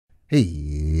It's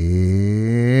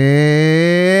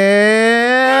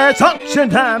auction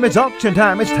time! It's auction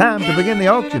time! It's time to begin the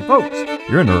auction, folks.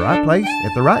 You're in the right place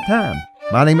at the right time.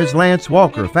 My name is Lance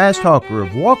Walker, Fast Talker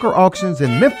of Walker Auctions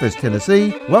in Memphis,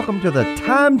 Tennessee. Welcome to the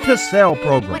Time to Sell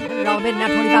program. $100 bid now,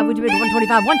 25. Would you bid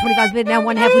 125? 125's bid now,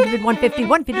 1/2. Would you bid 150?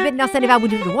 150 bid now, 75.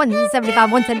 Would you bid 175?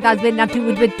 175's bid now, 2.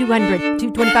 Would you bid 200?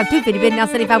 225, 250 bid now,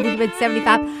 75. Would you bid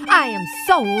 75? I am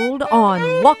sold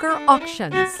on Walker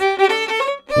Auctions.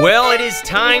 Well, it is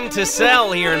time to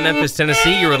sell here in Memphis,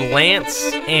 Tennessee. You're with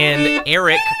Lance and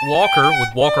Eric Walker with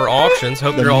Walker Auctions.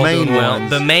 Hope you're all doing well.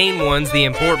 The main ones, the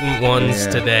important ones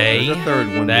today. There's a third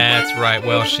one. That's right.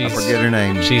 Well, I forget her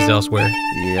name. She's elsewhere.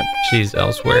 Yep. She's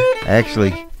elsewhere.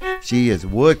 Actually, she is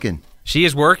working. She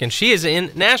is working. She is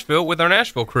in Nashville with our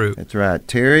Nashville crew. That's right.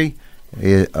 Terry,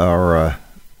 our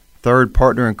third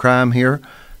partner in crime here,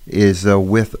 is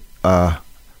with our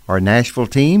Nashville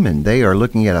team, and they are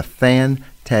looking at a fantastic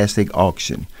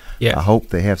auction. Yeah. I hope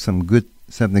they have something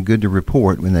good to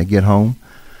report when they get home,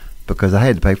 because I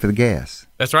had to pay for the gas.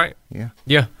 That's right. Yeah.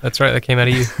 Yeah, that's right. That came out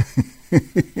of you.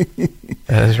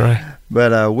 That is right.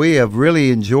 But we have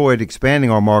really enjoyed expanding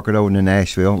our market over to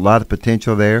Nashville. A lot of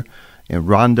potential there. And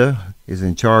Rhonda is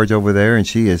in charge over there, and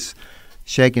she is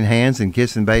shaking hands and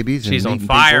kissing babies. She's and on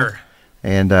fire. People.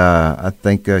 And I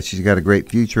think she's got a great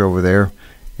future over there,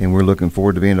 and we're looking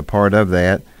forward to being a part of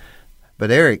that.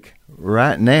 But, Eric,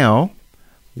 right now,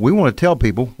 we want to tell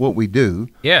people what we do.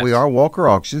 Yes. We are Walker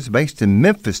Auctions, based in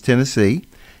Memphis, Tennessee,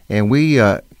 and we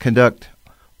conduct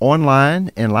online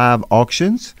and live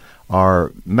auctions.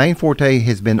 Our main forte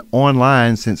has been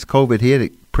online since COVID hit.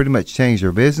 It pretty much changed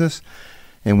our business.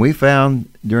 And we found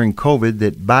during COVID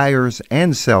that buyers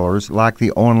and sellers like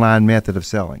the online method of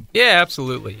selling. Yeah,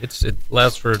 absolutely. It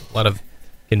allows for a lot of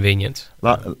convenience.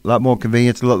 A lot more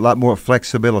convenience, a lot more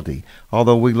flexibility.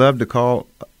 Although we love to call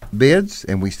bids,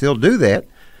 and we still do that.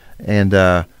 And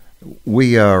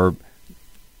we have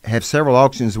several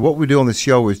auctions. What we do on this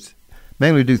show is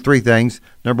mainly do three things.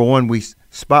 Number one, we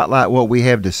spotlight what we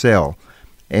have to sell.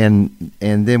 And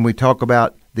then we talk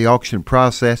about the auction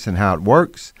process and how it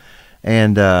works.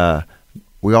 And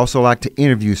we also like to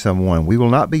interview someone. We will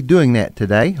not be doing that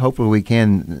today. Hopefully we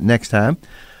can next time.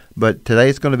 But today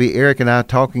it's going to be Eric and I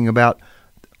talking about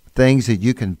things that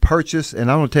you can purchase. And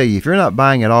I'm going to tell you, if you're not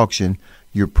buying at auction,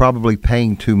 you're probably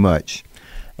paying too much.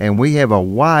 And we have a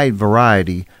wide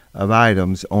variety of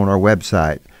items on our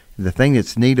website. The thing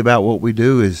that's neat about what we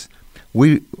do is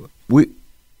we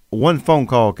one phone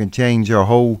call can change our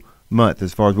whole month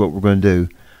as far as what we're going to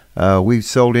do. We've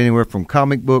sold anywhere from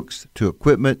comic books to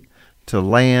equipment to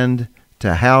land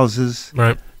to houses,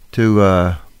 right,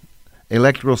 to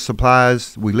electrical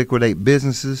supplies. We liquidate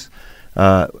businesses.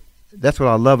 That's what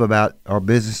I love about our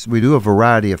business. We do a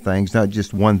variety of things, not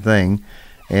just one thing,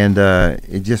 and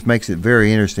it just makes it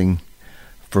very interesting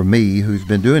for me, who's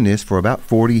been doing this for about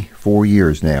 44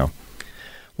 years now.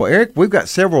 Well, Eric, we've got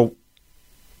several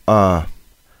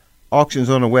auctions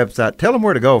on the website. Tell them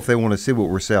where to go if they want to see what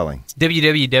we're selling. It's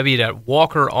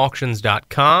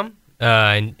www.walkerauctions.com,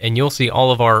 and you'll see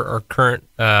all of our current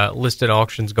listed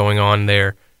auctions going on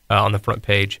there on the front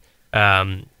page.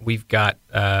 We've got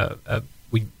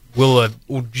we'll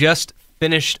just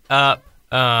finished up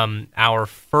our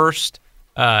first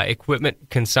equipment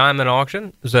consignment auction.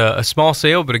 It was a small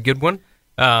sale, but a good one.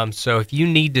 So if you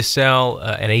need to sell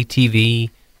an ATV,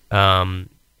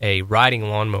 a riding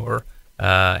lawnmower,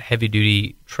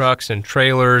 heavy-duty trucks and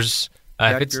trailers,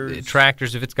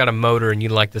 tractors, if it's got a motor and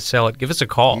you'd like to sell it, give us a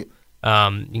call. You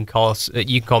can call us.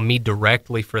 You can call me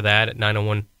directly for that at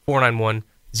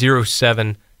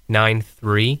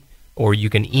 901-491-0793, or you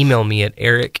can email me at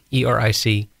Eric,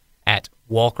 ERIC, at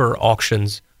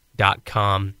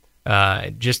walkerauctions.com.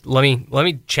 Just let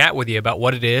me chat with you about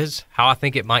what it is, how I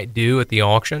think it might do at the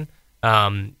auction.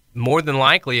 More than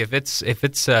likely, if it's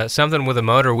something with a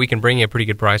motor, we can bring you a pretty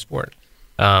good price for it.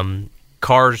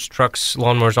 Cars, trucks,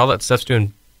 lawnmowers, all that stuff's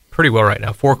doing pretty well right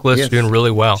now. Forklifts doing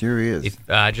really well. Sure is.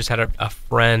 I just had a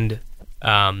friend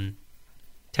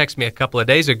text me a couple of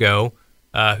days ago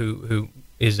who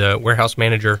is a warehouse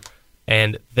manager,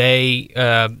 and they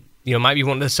might be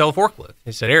wanting to sell a forklift.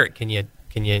 He said, Eric, can you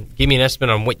give me an estimate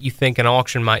on what you think an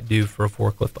auction might do for a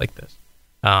forklift like this?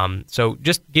 So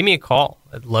just give me a call.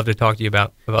 I'd love to talk to you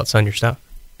about selling your stuff.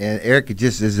 And Eric,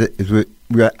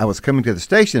 I was coming to the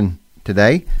station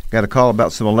today, got a call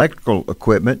about some electrical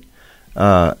equipment.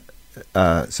 So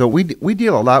we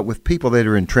deal a lot with people that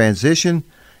are in transition,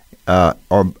 or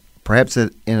perhaps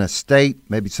in a state,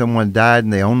 maybe someone died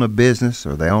and they own a business,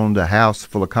 or they owned a house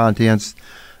full of contents,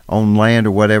 own land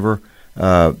or whatever.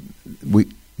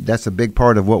 That's a big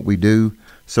part of what we do.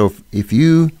 So if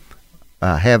you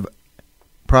have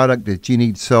product that you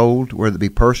need sold, whether it be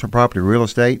personal property or real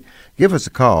estate, give us a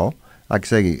call. Like I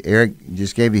say, Eric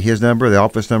just gave you his number. The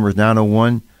office number is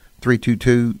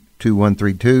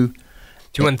 901-322-2132.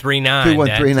 2139.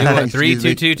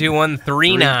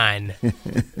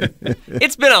 322-2139.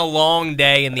 It's been a long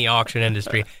day in the auction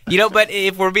industry. But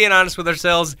if we're being honest with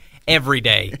ourselves, every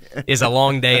day is a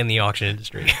long day in the auction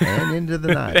industry. And into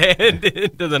the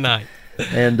night.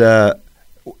 And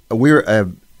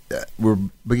we're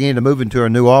beginning to move into our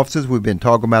new offices. We've been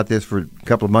talking about this for a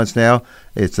couple of months now.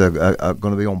 It's going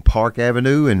to be on Park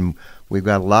Avenue, and we've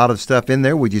got a lot of stuff in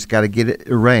there. We just got to get it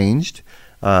arranged.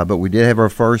 But we did have our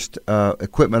first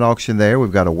equipment auction there.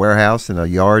 We've got a warehouse and a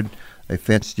yard, a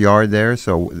fenced yard there,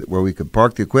 so where we could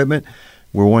park the equipment.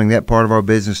 We're wanting that part of our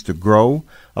business to grow.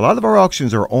 A lot of our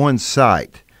auctions are on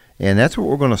site, and that's what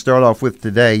we're going to start off with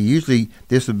today. Usually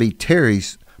this would be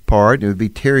Terry's part. It would be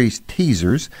Terry's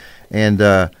teasers,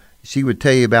 and she would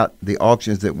tell you about the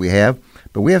auctions that we have.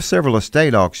 But we have several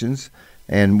estate auctions,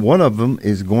 and one of them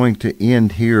is going to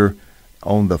end here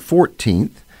on the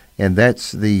 14th, and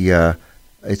that's the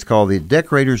it's called the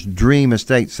Decorator's Dream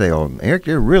Estate Sale. Eric,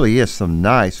 there really is some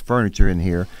nice furniture in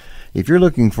here. If you're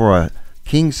looking for a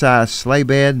king-size sleigh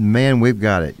bed, man, we've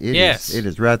got it. It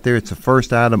is right there. It's the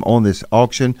first item on this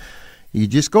auction. You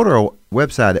just go to our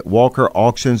website at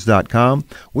walkerauctions.com.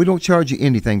 We don't charge you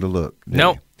anything to look.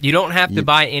 No, you don't have to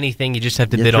buy anything. You just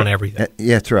have to bid on everything.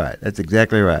 That's right. That's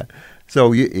exactly right.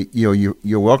 So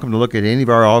you're welcome to look at any of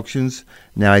our auctions.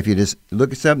 Now, if you just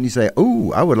look at something and you say,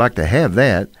 "Ooh, I would like to have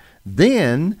that,"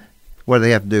 then what do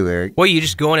they have to do, Eric? Well, you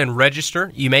just go in and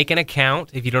register. You make an account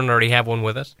if you don't already have one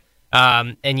with us,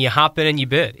 and you hop in and you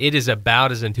bid. It is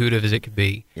about as intuitive as it could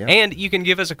be. Yeah. And you can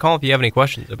give us a call if you have any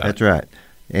questions about it. That's right.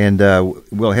 And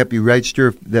we'll help you register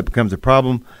if that becomes a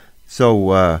problem.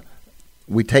 So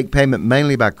we take payment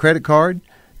mainly by credit card,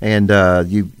 and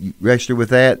you register with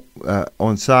that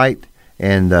on site,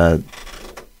 and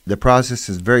the process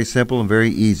is very simple and very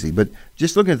easy. But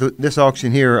just looking at this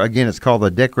auction here, again, it's called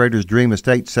the Decorator's Dream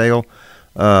Estate Sale.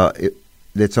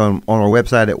 That's on our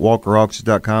website at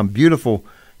walkerauctions.com. Beautiful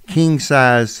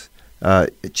king-size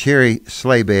cherry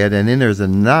sleigh bed, and then there's a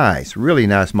really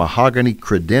nice mahogany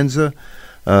credenza.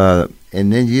 And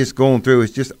then you just going through,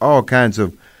 it's just all kinds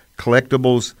of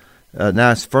collectibles,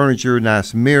 nice furniture,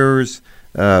 nice mirrors,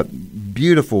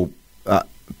 beautiful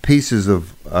pieces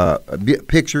of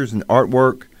pictures and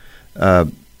artwork,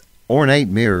 ornate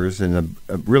mirrors, and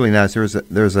a really nice.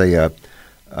 There's a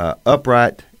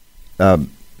upright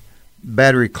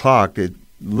battery clock. It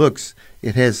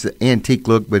has an antique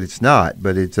look, but it's not.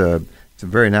 But it's a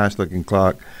very nice looking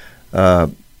clock.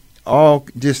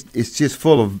 It's just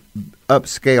full of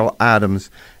upscale items,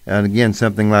 and again,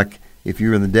 something like if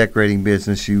you're in the decorating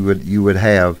business, you would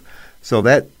have. So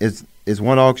that is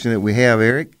one auction that we have,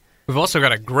 Eric. We've also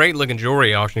got a great looking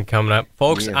jewelry auction coming up,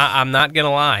 folks. Yes. I'm not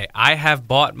gonna lie, I have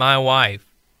bought my wife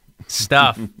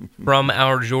stuff from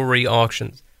our jewelry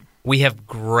auctions. We have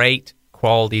great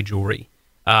quality jewelry,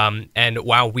 and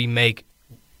while we make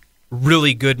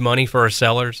really good money for our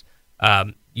sellers,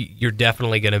 you're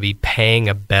definitely going to be paying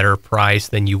a better price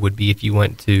than you would be if you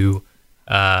went to,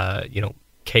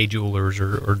 K Jewelers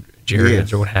or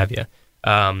Jared's or what have you.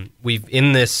 We've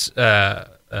in this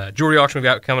jewelry auction we've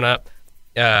got coming up,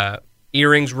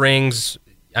 earrings, rings,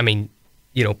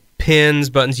 pins,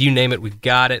 buttons, you name it, we've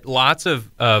got it. Lots of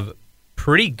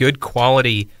pretty good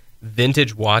quality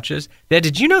vintage watches. Dad,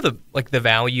 did you know the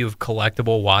value of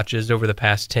collectible watches over the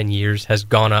past 10 years has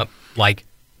gone up like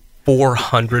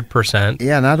 400%?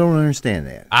 Yeah, and I don't understand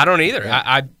that. I don't either.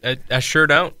 Yeah. I sure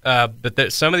don't.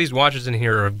 But some of these watches in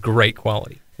here are of great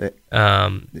quality.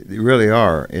 They really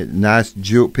are. Nice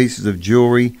pieces of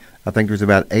jewelry. I think there's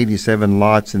about 87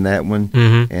 lots in that one.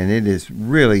 Mm-hmm. And it is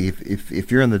really,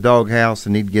 if you're in the doghouse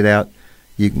and need to get out,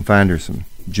 you can find her some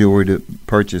jewelry to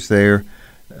purchase there.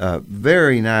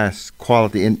 Very nice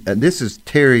quality. And this is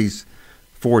Terry's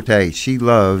forte. She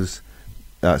loves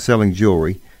selling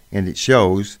jewelry, and it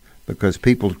shows because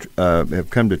people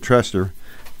have come to trust her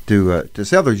to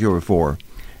sell their jewelry for her.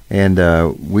 And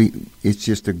it's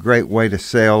just a great way to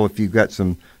sell. If you've got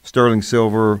some sterling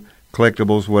silver,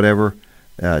 collectibles, whatever,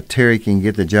 Terry can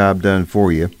get the job done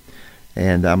for you.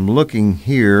 And I'm looking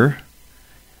here,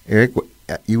 Eric,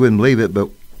 you wouldn't believe it, but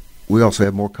we also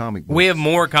have more comic books. We have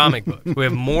more comic books. We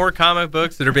have more comic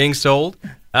books that are being sold.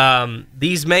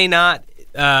 These may not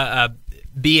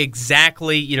be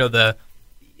exactly, the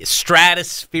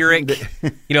stratospheric,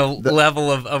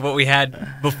 level of what we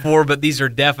had before, but these are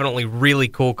definitely really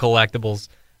cool collectibles.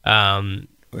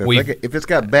 If it's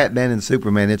got Batman and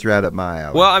Superman, it's right up my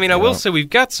alley. Well, I will say we've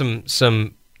got some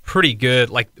pretty good,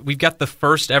 we've got the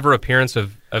first ever appearance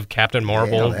of of Captain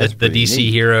Marvel, that's the pretty DC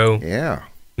neat. hero, Yeah.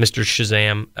 Mr.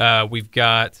 Shazam. We've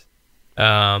got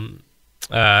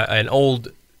an old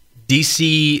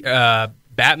DC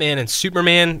Batman and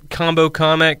Superman combo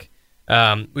comic.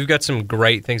 We've got some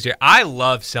great things here. I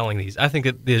love selling these. I think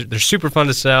that they're super fun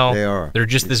to sell. They are. They're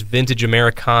just this vintage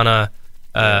Americana,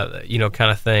 kind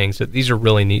of thing. So these are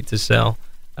really neat to sell.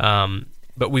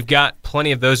 But we've got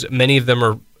plenty of those. Many of them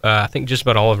are, I think just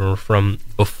about all of them are from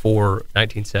before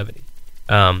 1970.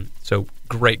 So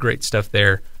great stuff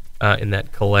there in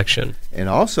that collection. And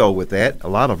also with that, a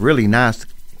lot of really nice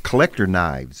collector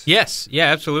knives. Yes, yeah,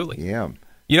 absolutely. Yeah.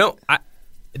 You know,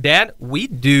 Dad, we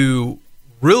do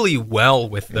really well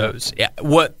with those. Yeah.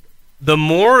 The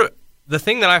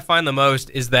thing that I find the most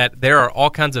is that there are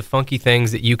all kinds of funky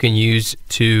things that you can use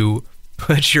to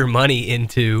put your money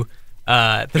into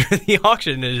through the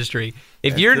auction industry.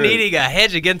 If you're needing a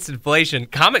hedge against inflation,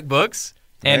 comic books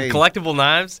and collectible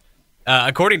knives,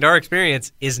 according to our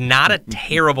experience, is not a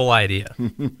terrible idea.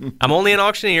 I'm only an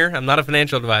auctioneer. I'm not a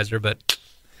financial advisor, but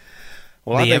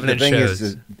Well, the I think evidence the thing shows.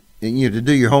 is to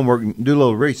do your homework and do a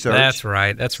little research. That's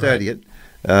right. Study it.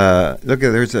 Look,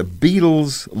 there's a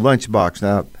Beatles lunchbox.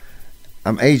 Now,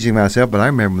 I'm aging myself, but I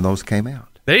remember when those came out.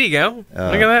 There you go.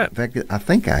 Look at that. In fact, I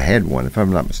think I had one, if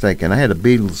I'm not mistaken. I had a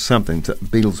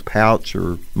Beatles pouch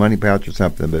or money pouch or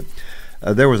something, but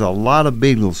there was a lot of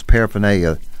Beatles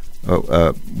paraphernalia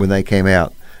when they came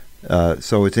out.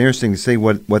 So it's interesting to see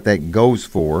what that goes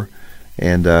for,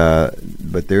 and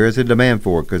but there is a demand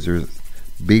for it because there's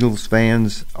Beatles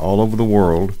fans all over the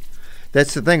world.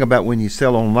 That's the thing about when you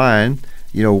sell online.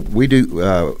 You know, we do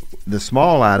the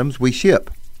small items we ship,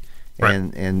 right.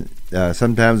 and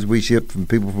sometimes we ship from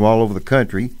people from all over the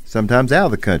country, sometimes out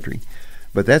of the country.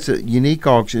 But that's a unique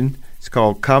auction. It's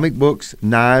called Comic Books,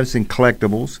 Knives, and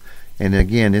Collectibles, and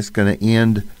again, it's going to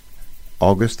end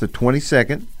August the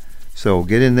 22nd. So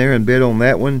get in there and bid on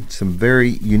that one. Some very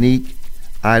unique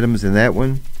items in that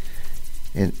one.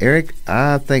 And Eric,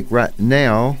 I think right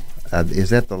now, is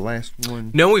that the last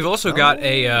one? No, we've also got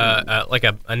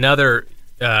another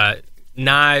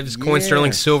knives, coin,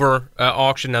 sterling, silver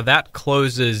auction. Now that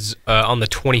closes on the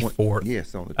 24th.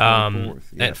 Yes, on the 24th.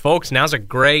 Yeah. And folks, now's a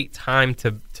great time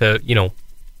to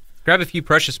grab a few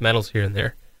precious metals here and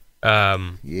there.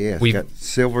 Yes, we've got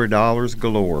silver dollars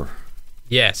galore.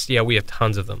 Yes, yeah, we have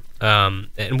tons of them,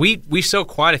 and we sell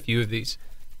quite a few of these.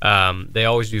 They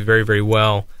always do very, very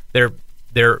well. They're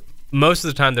most of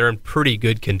the time they're in pretty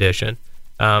good condition,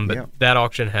 but that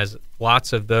auction has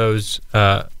lots of those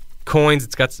coins.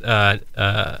 It's got I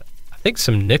think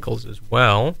some nickels as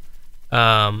well,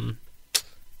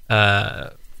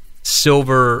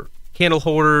 silver candle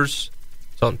holders,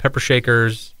 salt and pepper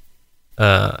shakers,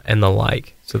 and the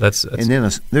like. So that's and then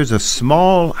there's a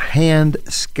small hand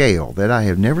scale that I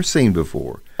have never seen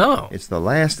before. Oh, it's the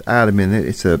last item in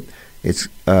it.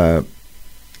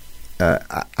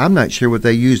 I'm not sure what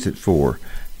they used it for,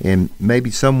 and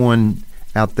maybe someone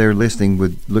out there listening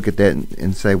would look at that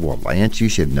and say, "Well, Lance, you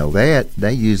should know that.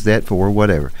 They use that for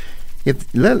whatever."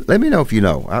 Let me know if you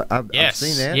know. I've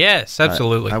seen that. Yes,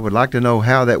 absolutely. I would like to know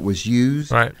how that was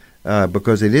used, right?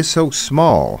 Because it is so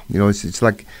small. You know, it's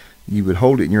like you would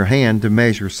hold it in your hand to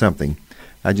measure something.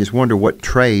 I just wonder what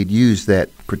trade used that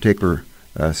particular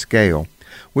scale.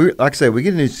 Like I said, we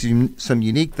get into some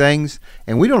unique things,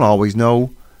 and we don't always know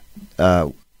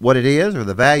what it is or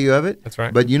the value of it. That's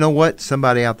right. But you know what?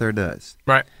 Somebody out there does.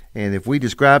 Right. And if we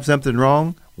describe something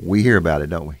wrong, we hear about it,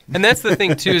 don't we? And that's the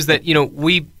thing too, is that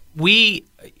we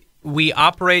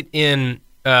operate in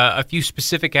a few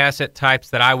specific asset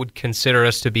types that I would consider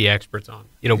us to be experts on.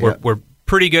 We're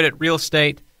pretty good at real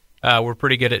estate. We're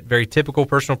pretty good at very typical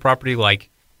personal property, like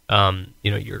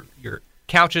your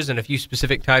couches and a few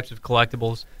specific types of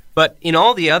collectibles. But in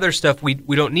all the other stuff, we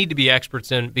don't need to be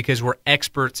experts in, because we're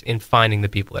experts in finding the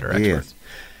people that are experts. Yes.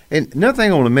 And another thing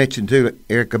I want to mention too,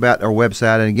 Eric, about our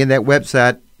website, and again, that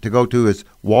website to go to is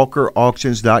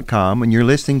walkerauctions.com, and you're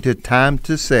listening to Time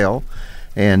to Sell.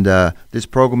 And this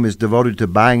program is devoted to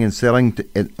buying and selling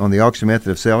on the auction method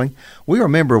of selling. We are a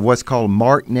member of what's called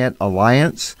MarkNet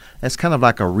Alliance. That's kind of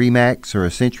like a RE/MAX or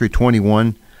a Century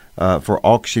 21 for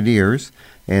auctioneers.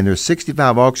 And there's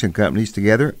 65 auction companies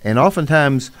together. And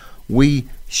oftentimes we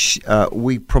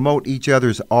promote each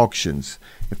other's auctions.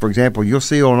 For example, you'll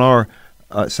see on our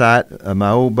site,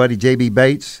 my old buddy J.B.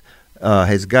 Bates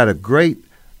has got a great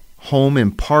home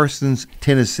in Parsons,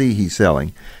 Tennessee he's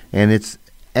selling. And it's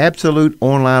absolute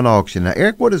online auction. Now,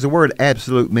 Eric, what does the word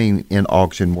absolute mean in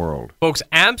auction world? Folks,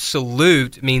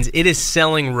 absolute means it is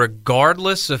selling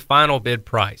regardless of final bid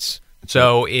price.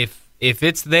 So if if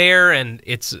it's there and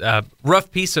it's a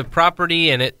rough piece of property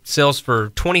and it sells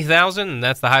for $20,000 and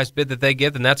that's the highest bid that they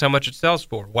get, then that's how much it sells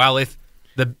for. While if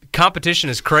the competition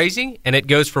is crazy and it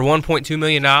goes for $1.2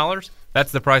 million,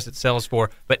 that's the price it sells for.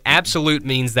 But absolute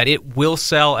means that it will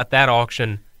sell at that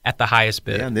auction at the highest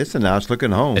bid. Yeah, and this is a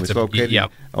nice-looking home. It's located yeah.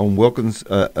 on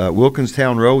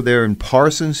Wilkinstown Road there in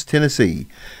Parsons, Tennessee.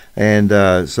 And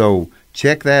so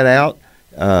check that out.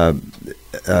 That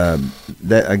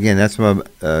again, that's from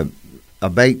a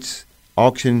Bates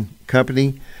auction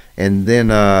company. And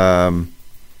then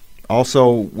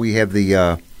also we have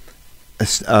the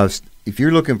if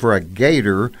you're looking for a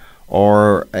Gator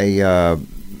or a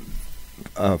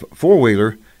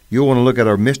four-wheeler, you'll want to look at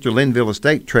our Mr. Linville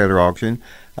Estate trailer auction.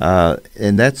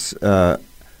 And that's our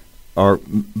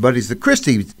buddies, the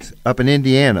Christies, up in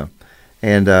Indiana.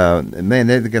 And, man,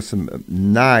 they've got some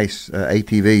nice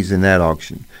ATVs in that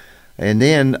auction. And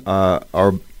then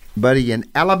our buddy in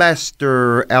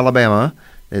Alabaster, Alabama,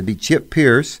 that'd be Chip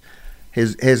Pierce,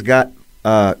 has got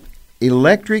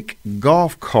electric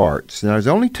golf carts. Now, there's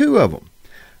only 2 of them,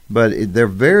 but they're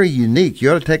very unique.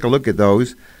 You ought to take a look at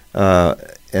those.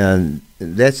 And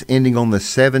that's ending on the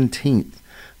 17th.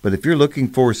 But if you're looking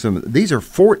for these are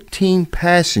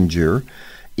 14-passenger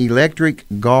electric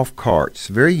golf carts.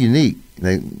 Very unique.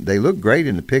 They look great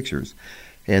in the pictures.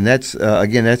 And that's,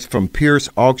 again, that's from Pierce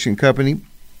Auction Company.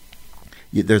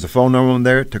 There's a phone number on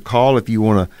there to call if you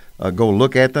want to go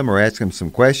look at them or ask them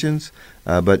some questions.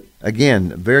 But,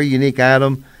 again, very unique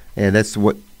item, and that's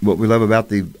what we love about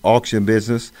the auction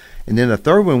business. And then the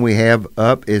third one we have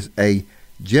up is a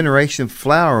Generation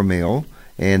Flour Mill,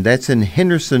 and that's in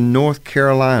Henderson, North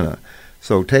Carolina.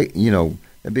 So that'd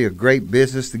be a great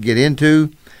business to get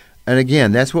into. And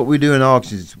again, that's what we do in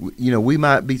auctions. We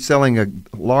might be selling a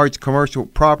large commercial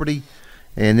property,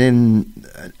 and then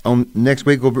on next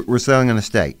week we're selling an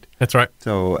estate. That's right.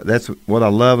 So that's what I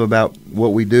love about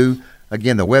what we do.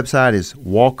 Again, the website is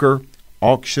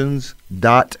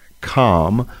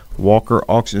walkerauctions.com.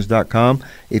 walkerauctions.com.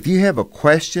 If you have a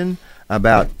question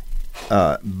about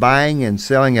buying and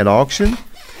selling at auction,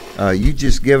 you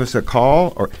just give us a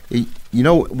call. Or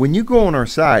when you go on our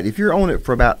site, if you're on it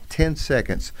for about 10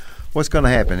 seconds, what's going to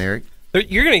happen, Eric?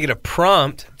 You're going to get a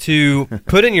prompt to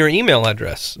put in your email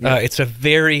address. Yeah. It's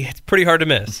pretty hard to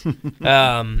miss.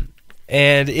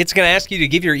 And it's going to ask you to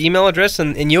give your email address,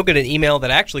 and you'll get an email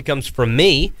that actually comes from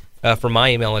me, from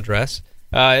my email address.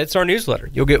 It's our newsletter.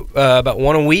 You'll get about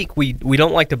one a week. We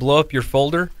don't like to blow up your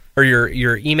folder, or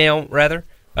your email, rather.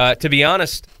 To be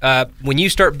honest, when you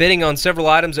start bidding on several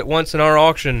items at once in our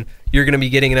auction, you're going to be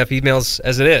getting enough emails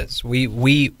as it is.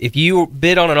 If you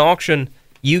bid on an auction,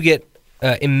 you get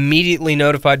immediately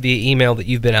notified via email that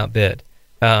you've been outbid.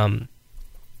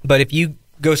 But if you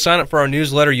go sign up for our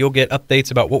newsletter, you'll get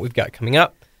updates about what we've got coming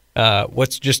up,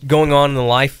 what's just going on in the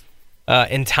life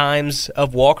and times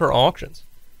of Walker Auctions.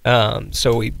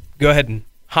 So we go ahead and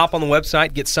hop on the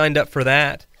website, get signed up for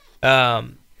that.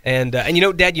 And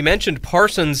Dad, you mentioned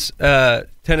Parsons,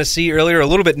 Tennessee earlier, a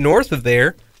little bit north of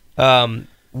there.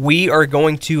 We are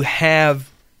going to have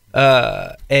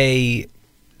a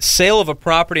sale of a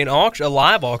property, a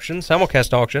live auction,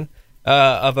 simulcast auction,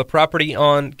 of a property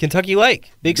on Kentucky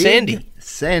Lake, Big Sandy,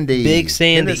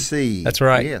 Tennessee. That's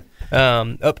right. Yeah.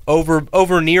 Up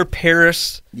over near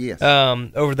Paris. Yes.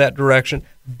 Over that direction.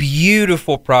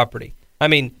 Beautiful property. I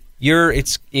mean,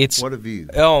 it's what a view.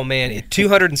 Oh man,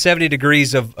 270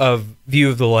 degrees of view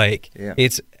of the lake. Yeah.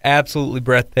 It's absolutely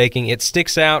breathtaking. It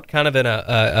sticks out kind of in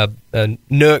a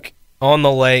nook on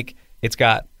the lake. It's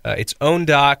got its own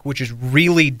dock, which is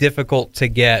really difficult to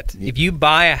get. If you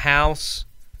buy a house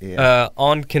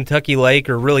on Kentucky Lake,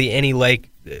 or really any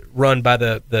lake run by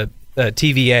the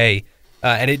TVA,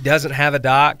 and it doesn't have a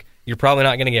dock, you're probably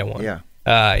not going to get one. Yeah.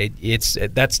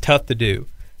 That's tough to do.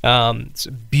 It's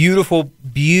a beautiful,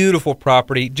 beautiful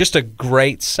property. Just a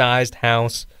great sized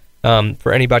house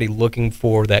for anybody looking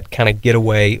for that kind of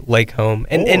getaway lake home,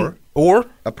 or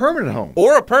a permanent home.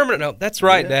 Or a permanent home. That's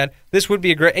right, Dad. This would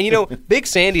be a great. And Big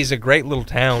Sandy is a great little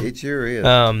town. It sure is.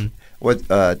 2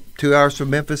 hours from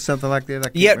Memphis, something like that? I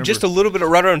can't remember. Just a little bit,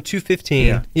 right around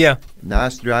 2:15. Yeah.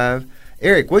 Nice drive.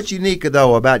 Eric, what's unique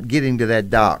though about getting to that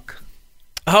dock?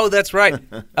 Oh, that's right.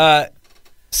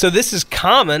 So this is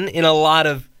common in a lot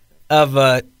of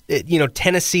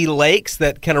Tennessee lakes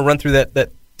that kind of run through that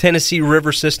Tennessee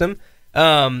River system.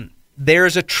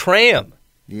 There's a tram.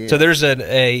 Yeah. So there's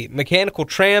a mechanical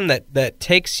tram that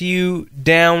takes you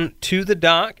down to the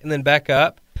dock and then back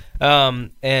up.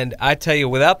 And I tell you,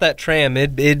 without that tram,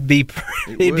 it'd be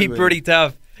pretty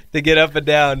tough to get up and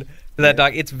down to that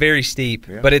dock. It's very steep,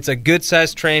 but it's a good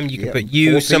sized tram. You can put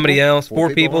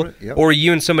four people, or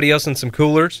you and somebody else in some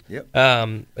coolers,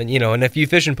 and a few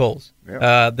fishing poles.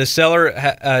 The seller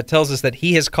tells us that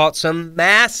he has caught some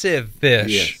massive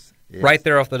fish right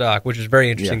there off the dock, which is very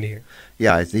interesting to hear.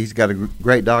 Yeah, he's got a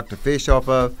great dock to fish off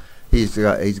of. He's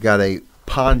got a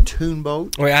pontoon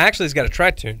boat. Well, actually, he's got a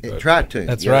tri-toon boat. Tri-toon.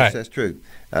 That's right. That's true.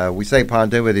 We say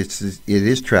pontoon, but it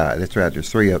is tri. That's right. There's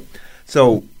three of them.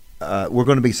 So we're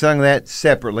going to be selling that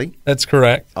separately. That's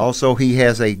correct. Also, he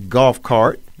has a golf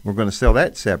cart. We're going to sell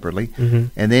that separately. Mm-hmm.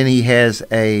 And then he has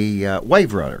a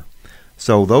wave runner.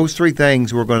 So those three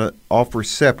things we're going to offer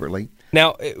separately.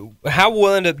 Now, how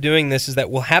we'll end up doing this is that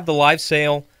we'll have the live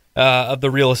sale of the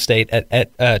real estate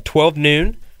at 12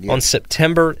 noon on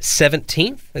September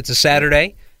 17th. It's a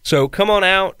Saturday. So come on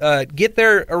out, get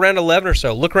there around 11 or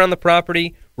so. Look around the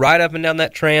property, ride up and down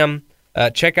that tram,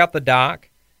 check out the dock,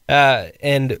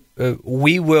 and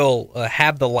we will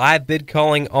have the live bid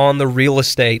calling on the real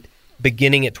estate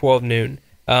beginning at 12 noon.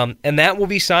 And that will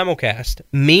be simulcast,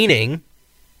 meaning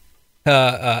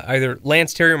either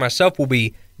Lance, Terry, or myself will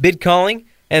be bid calling,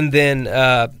 and then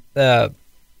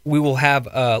we will have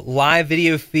a live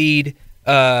video feed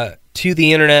to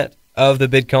the internet of the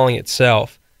bid calling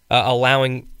itself,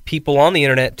 allowing people on the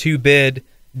internet to bid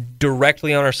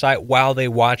directly on our site while they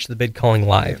watch the bid calling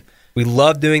live. Yeah. We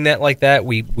love doing that like that.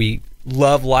 We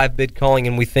love live bid calling,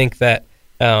 and we think that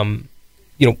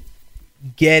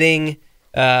getting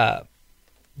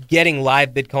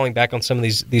live bid calling back on some of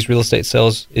these real estate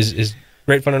sales is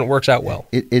great fun, and it works out well.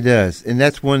 It does, and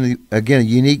that's one again a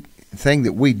unique thing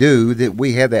that we do, that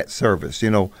we have that service.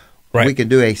 Right. We can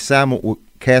do a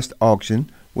simulcast auction,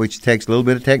 which takes a little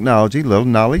bit of technology, a little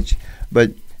knowledge,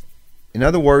 but in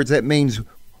other words, that means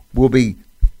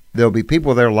there'll be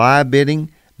people there live bidding,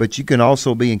 but you can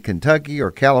also be in Kentucky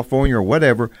or California or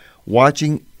whatever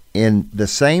watching in the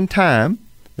same time.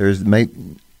 There's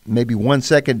maybe 1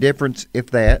 second difference, if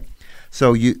that.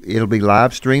 So it'll be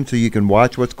live streamed, so you can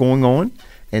watch what's going on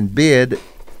and bid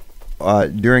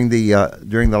during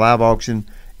the live auction,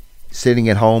 sitting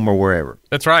at home or wherever.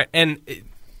 That's right. And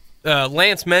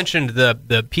Lance mentioned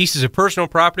the pieces of personal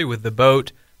property with the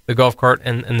boat, the golf cart,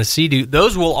 and the Sea-Doo.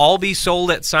 Those will all be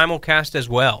sold at simulcast as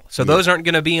well. So those aren't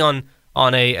going to be on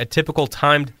a typical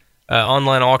timed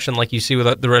online auction like you see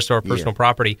with the rest of our personal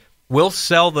property. We'll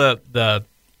sell the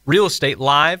real estate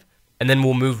live, and then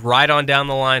we'll move right on down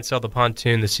the line, sell the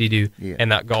pontoon, the Sea-Doo,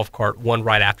 and that golf cart, one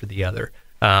right after the other.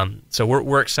 So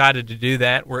we're excited to do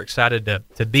that. We're excited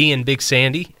to be in Big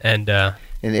Sandy. And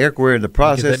Eric, we're in the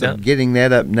process of getting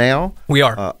that up now. We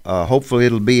are. Hopefully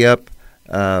it'll be up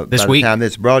this week, by the time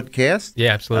this broadcast.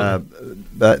 Yeah, absolutely.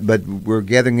 But we're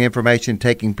gathering information,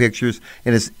 taking pictures,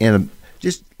 and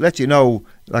just let you know,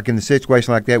 like in a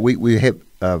situation like that, we have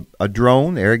a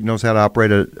drone. Eric knows how to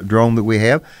operate a drone that we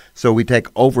have. So we take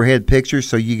overhead pictures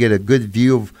so you get a good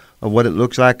view of what it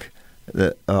looks like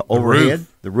overhead,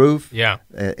 the roof,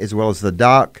 as well as the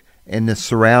dock and the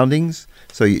surroundings.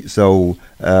 So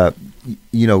it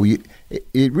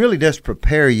really does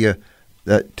prepare you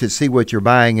to see what you're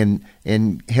buying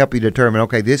and help you determine,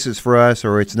 okay, this is for us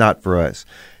or it's not for us.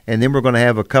 And then we're going to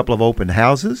have a couple of open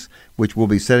houses, which we'll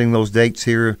be setting those dates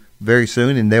here very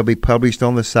soon, and they'll be published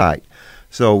on the site.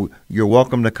 So you're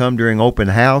welcome to come during open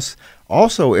house.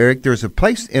 Also, Eric, there's a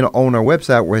place on our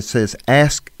website where it says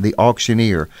Ask the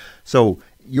Auctioneer. So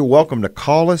you're welcome to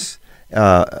call us.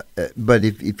 But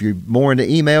if you're more into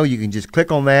email, you can just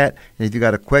click on that. And if you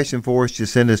got a question for us,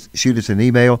 just shoot us an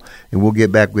email, and we'll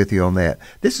get back with you on that.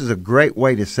 This is a great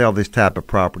way to sell this type of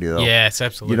property, though. Yes,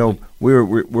 absolutely.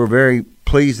 We're very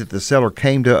pleased that the seller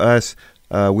came to us.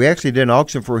 We actually did an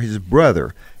auction for his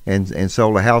brother and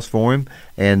sold a house for him,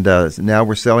 and now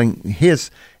we're selling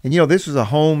his. And this was a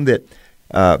home that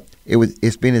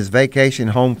it's been his vacation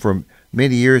home for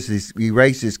many years. He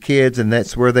raised his kids, and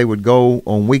that's where they would go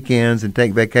on weekends and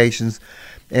take vacations.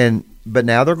 But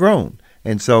now they're grown,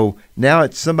 and so now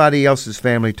it's somebody else's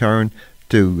family turn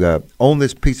to own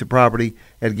this piece of property.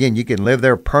 And again, you can live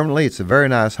there permanently. It's a very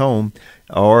nice home,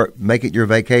 or make it your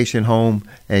vacation home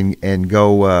and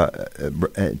go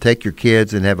take your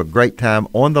kids and have a great time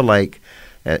on the lake.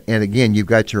 And again, you've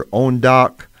got your own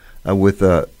dock with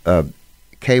a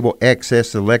cable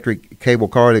access, electric cable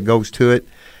car that goes to it.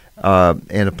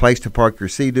 And a place to park your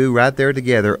Sea-Doo right there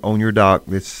together on your dock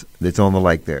that's on the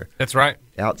lake there. That's right.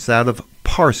 Outside of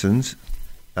Paris,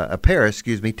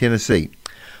 Tennessee.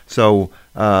 So,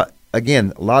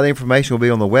 again, a lot of information will be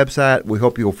on the website. We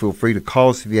hope you'll feel free to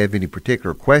call us if you have any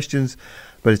particular questions.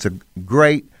 But it's a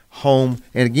great home.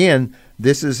 And, again,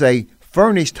 this is a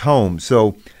furnished home.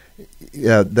 So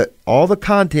all the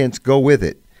contents go with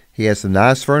it. He has some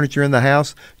nice furniture in the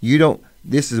house.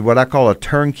 This is what I call a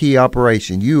turnkey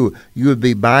operation. You would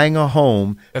be buying a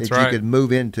home That's that right. you could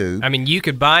move into. I mean, you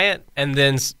could buy it and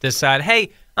then decide, hey,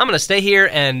 I'm going to stay here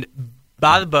and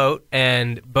buy the boat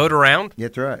and boat around.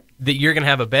 That's right. That you're going to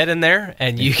have a bed in there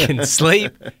and you can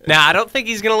sleep. Now, I don't think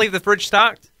he's going to leave the fridge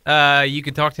stocked. You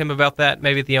could talk to him about that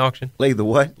maybe at the auction. Leave the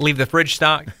what? Leave the fridge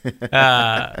stocked.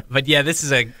 But yeah, this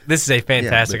is a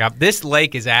fantastic. This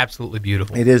lake is absolutely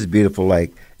beautiful. It is a beautiful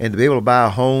lake, and to be able to buy a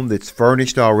home that's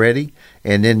furnished already,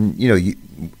 and then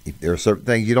if there are certain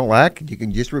things you don't like, you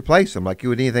can just replace them like you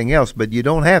would anything else, but you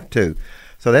don't have to.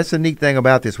 So that's the neat thing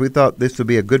about this. We thought this would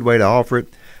be a good way to offer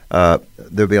it.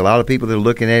 There'll be a lot of people that are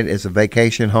looking at it as a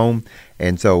vacation home,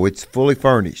 and so it's fully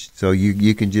furnished. So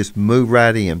you can just move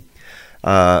right in.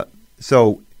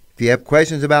 So if you have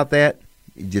questions about that,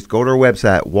 you just go to our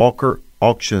website,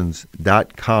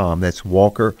 walkerauctions.com. That's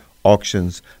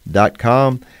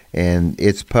walkerauctions.com, and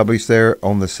it's published there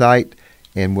on the site,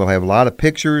 and we'll have a lot of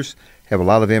pictures, have a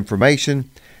lot of information,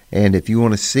 and if you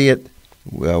want to see it,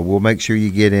 we'll make sure you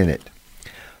get in it.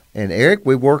 And Eric,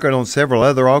 we're working on several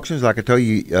other auctions. Like I told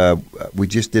you, we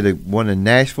just did one in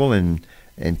Nashville, and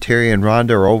Terry and Rhonda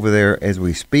are over there as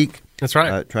we speak. That's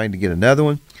right. Trying to get another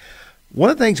one. One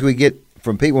of the things we get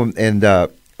from people and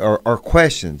are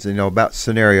questions, about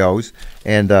scenarios.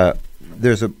 And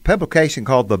there's a publication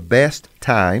called The Best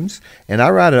Times, and I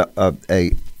write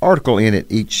a article in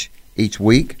it each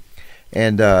week.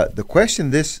 And the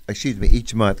question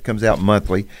each month, comes out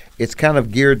monthly. It's kind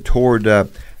of geared toward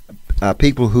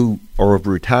people who are of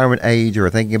retirement age or are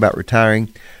thinking about retiring.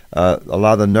 A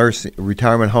lot of the nursing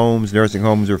homes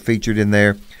are featured in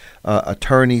there.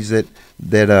 Attorneys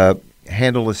that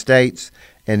handle estates,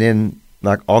 and then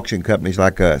like auction companies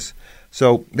like us.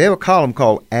 So they have a column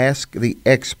called Ask the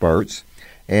Experts,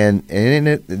 and in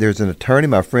it there's an attorney,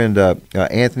 my friend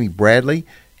Anthony Bradley.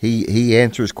 He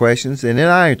answers questions, and then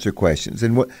I answer questions.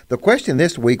 And the question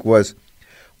this week was,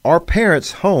 our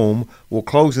parents' home will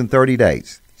close in 30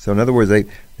 days. So in other words,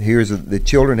 the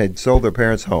children had sold their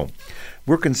parents' home.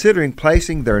 We're considering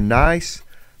placing their nice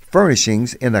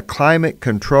furnishings in a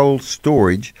climate-controlled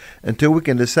storage until we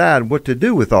can decide what to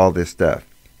do with all this stuff.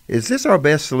 Is this our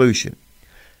best solution?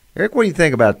 Eric, what do you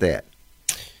think about that?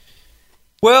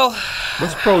 Well,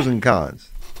 what's pros and cons?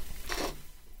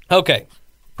 Okay,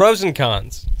 pros and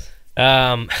cons.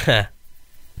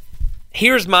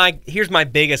 Here's my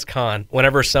biggest con.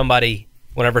 Whenever somebody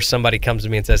comes to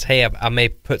me and says, "Hey, I may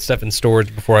put stuff in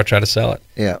storage before I try to sell it."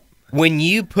 Yeah. When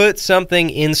you put something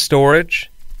in storage,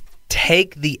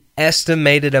 take the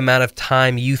estimated amount of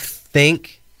time you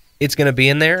think it's going to be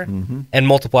in there and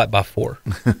multiply it by 4.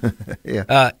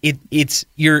 Yeah.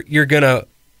 You're gonna,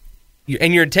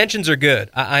 and your intentions are good.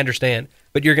 I understand,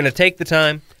 but you're going to take the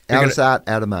time. Out of sight,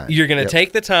 out of mind. You're going to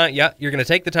take the time. Yeah, you're going to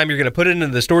take the time. You're going to put it into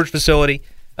the storage facility.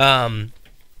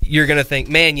 You're going to think,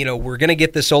 man, we're going to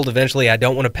get this sold eventually. I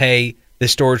don't want to pay the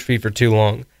storage fee for too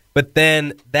long. But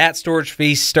then that storage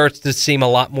fee starts to seem a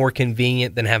lot more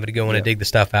convenient than having to go in and dig the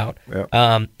stuff out.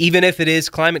 Yeah. Even if it is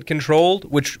climate controlled,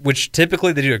 which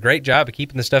typically they do a great job of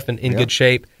keeping the stuff in good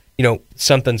shape.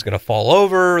 Something's going to fall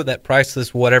over. That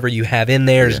priceless whatever you have in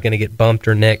there is going to get bumped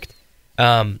or nicked.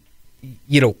 30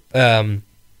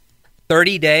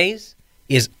 days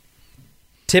is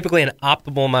typically an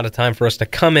optimal amount of time for us to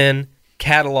come in,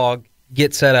 catalog,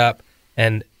 get set up,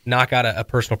 and knock out a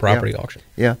personal property auction.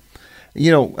 Yeah.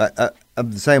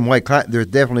 I'm the same way. There's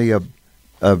definitely a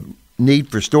need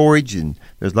for storage, and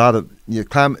there's a lot of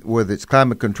climate, whether it's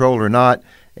climate controlled or not,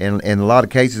 and in a lot of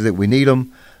cases that we need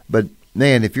them. But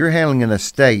man, if you're handling an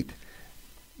estate,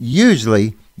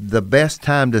 usually the best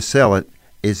time to sell it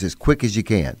is as quick as you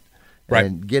can, right,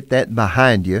 and get that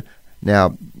behind you.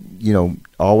 Now,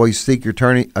 always seek your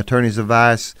attorney's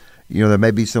advice. There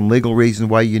may be some legal reasons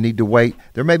why you need to wait.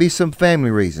 There may be some family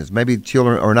reasons. Maybe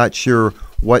children are not sure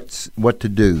what to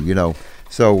do.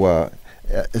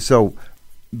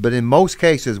 But in most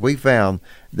cases, we found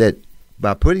that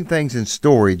by putting things in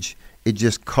storage, it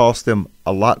just cost them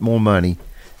a lot more money,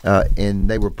 and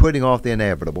they were putting off the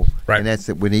inevitable. Right. And that's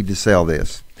that we need to sell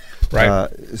this. Right.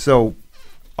 So,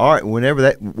 all right,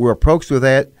 whenever we're approached with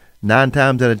that, 9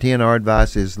 times out of 10, our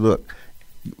advice is, look,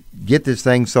 get this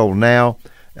thing sold now.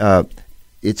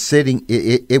 It's sitting.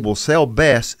 It will sell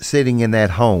best sitting in that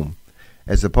home,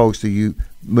 as opposed to you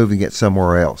moving it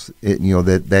somewhere else.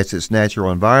 That's its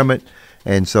natural environment,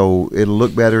 and so it'll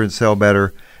look better and sell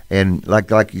better. And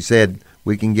like you said,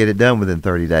 we can get it done within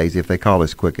 30 days if they call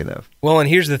us quick enough. Well, and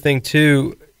here's the thing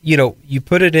too. You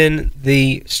put it in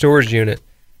the storage unit,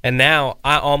 and now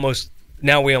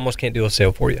we almost can't do a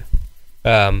sale for you.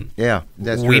 Yeah,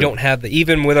 that's we true. don't have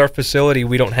even with our facility,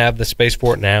 we don't have the space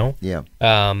for it now. Yeah.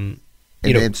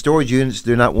 And storage units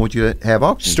do not want you to have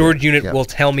auctions. Storage unit Yeah. will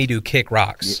tell me to kick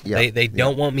rocks. Yeah. They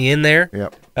don't want me in there.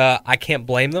 Yep. I can't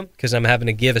blame them because I'm having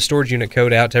to give a storage unit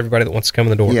code out to everybody that wants to come in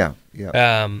the door.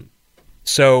 Yeah.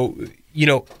 So,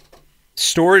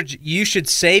 storage, you should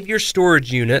save your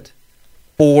storage unit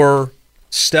for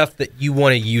stuff that you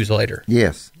want to use later.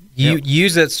 Yes. You Yep.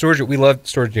 use that storage. We love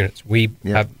storage units. We've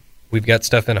got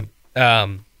stuff in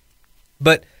them.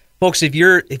 But folks, if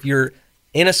you're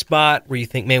in a spot where you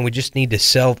think, man, we just need to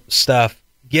sell stuff,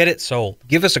 get it sold.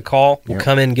 Give us a call. We'll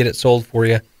come in and get it sold for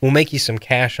you. We'll make you some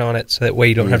cash on it so that way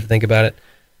you don't have to think about it.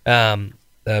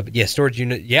 But yeah, storage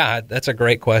unit. Yeah, that's a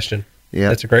great question. Yeah.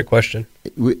 That's a great question.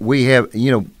 We have,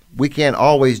 we can't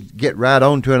always get right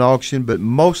onto an auction, but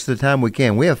most of the time we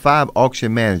can. We have 5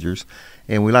 auction managers,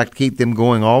 and we like to keep them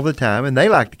going all the time, and they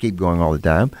like to keep going all the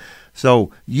time. So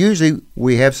usually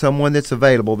we have someone that's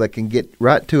available that can get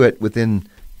right to it within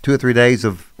 2 or 3 days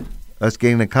of us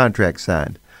getting a contract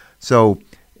signed. So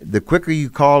the quicker you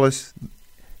call us,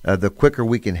 the quicker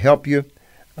we can help you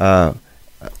and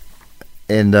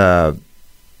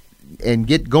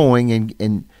get going.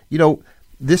 And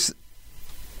this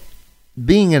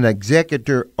being an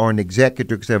executor or an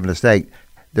executrix of an estate,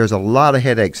 there's a lot of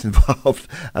headaches involved.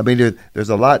 I mean, there's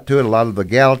a lot to it, a lot of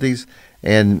legalities,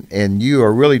 and you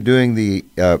are really doing the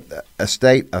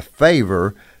estate a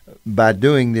favor by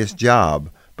doing this job,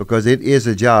 because it is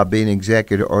a job being an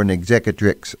executor or an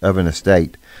executrix of an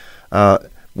estate. And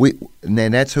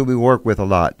that's who we work with a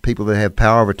lot. People that have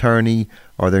power of attorney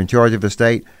or they're in charge of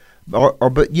estate,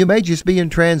 but you may just be in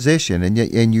transition and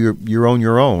you're on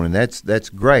your own, and that's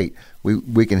great.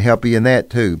 We can help you in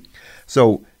that too.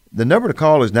 So the number to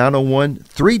call is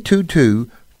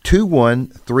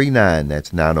 901-322-2139.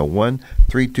 That's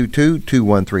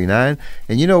 901-322-2139.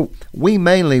 And we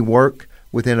mainly work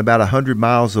within about 100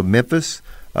 miles of Memphis.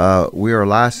 We are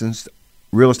licensed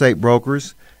real estate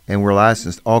brokers, and we're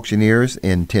licensed auctioneers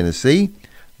in Tennessee,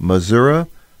 Missouri,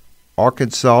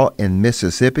 Arkansas, and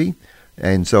Mississippi.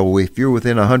 And so if you're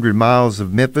within 100 miles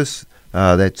of Memphis,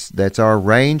 that's our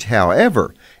range.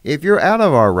 However, if you're out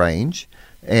of our range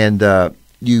and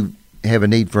you have a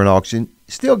need for an auction,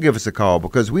 still give us a call,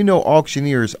 because we know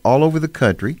auctioneers all over the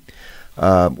country.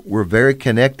 We're very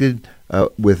connected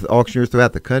with auctioneers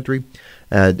throughout the country.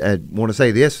 I want to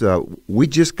say this. We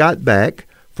just got back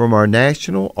from our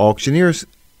National Auctioneers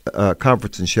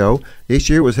Conference and Show. This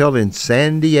year it was held in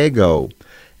San Diego,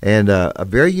 and a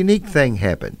very unique thing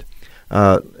happened.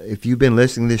 If you've been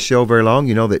listening to this show very long,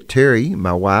 you know that Terry,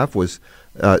 my wife, was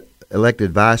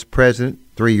elected vice president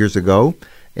 3 years ago.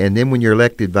 And then when you're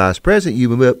elected vice president, you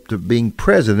move up to being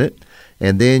president,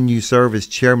 and then you serve as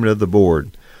chairman of the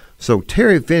board. So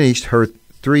Terry finished her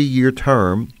 3-year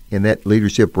term in that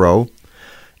leadership role.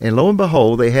 And lo and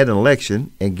behold, they had an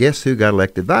election, and guess who got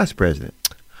elected vice president?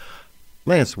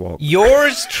 Lance Walker.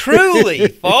 Yours truly,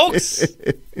 folks.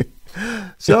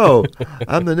 So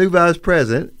I'm the new vice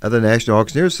president of the National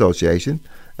Auctioneers Association,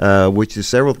 which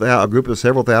is a group of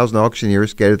several thousand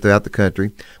auctioneers scattered throughout the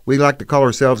country. We like to call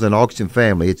ourselves an auction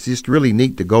family. It's just really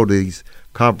neat to go to these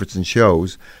conferences and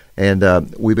shows, and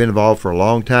we've been involved for a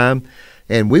long time.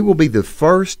 And we will be the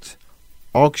first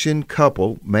auction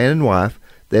couple, man and wife,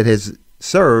 that has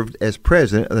served as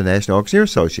president of the National Auctioneers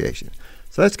Association.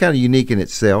 So that's kind of unique in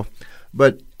itself.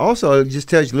 But also, it just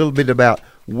tells you a little bit about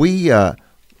we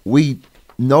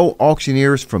know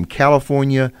auctioneers from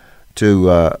California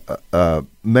to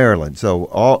Maryland, so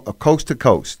all coast to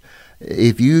coast.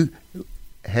 If you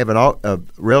have a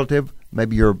relative,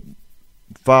 maybe your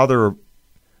father or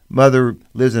mother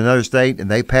lives in another state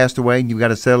and they passed away and you've got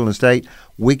to settle in a state,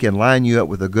 we can line you up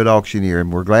with a good auctioneer,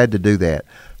 and we're glad to do that.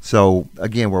 So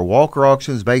again, we're Walker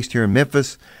Auctions based here in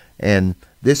Memphis, and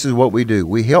this is what we do.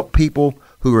 We help people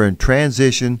who are in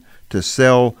transition to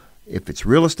sell, if it's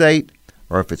real estate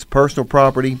or if it's personal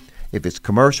property, if it's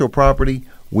commercial property,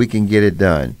 we can get it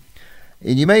done.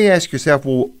 And you may ask yourself,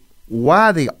 well,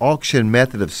 why the auction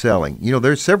method of selling?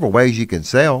 There's several ways you can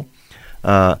sell.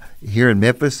 Here in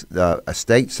Memphis,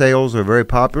 estate sales are very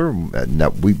popular.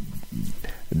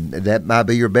 That might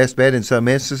be your best bet in some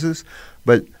instances,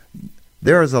 but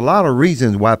there is a lot of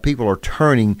reasons why people are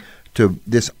turning to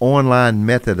this online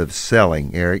method of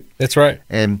selling, Eric. That's right.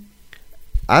 And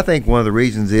I think one of the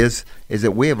reasons is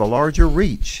that we have a larger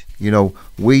reach.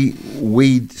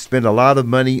 We spend a lot of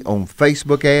money on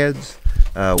Facebook ads.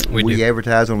 We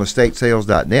advertise on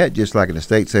estatesales.net just like an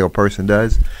estate sale person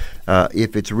does.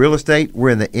 If it's real estate, we're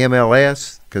in the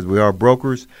MLS because we are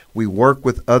brokers. We work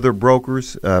with other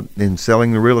brokers in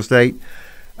selling the real estate.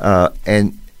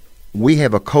 And we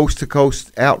have a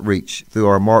coast-to-coast outreach through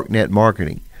our MarkNet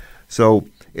marketing. So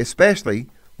especially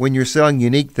when you're selling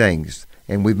unique things,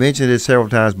 and we've mentioned it several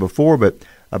times before, but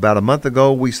about a month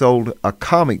ago we sold a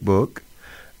comic book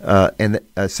and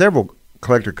several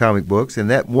collector comic books, and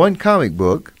that one comic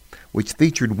book, which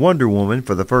featured Wonder Woman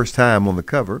for the first time on the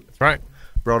cover, That's right.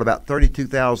 brought about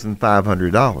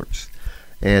 $32,500,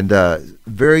 and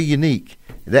very unique.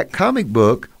 That comic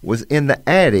book was in the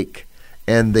attic,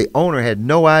 and the owner had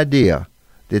no idea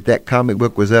that comic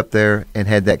book was up there and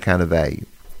had that kind of value.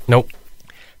 Nope.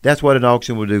 That's what an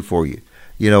auction will do for you.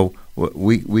 You know,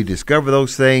 we discover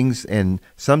those things, and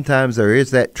sometimes there is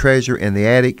that treasure in the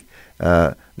attic.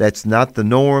 That's not the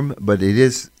norm, but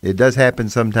it does happen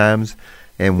sometimes.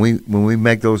 And when we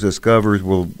make those discoveries,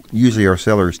 usually our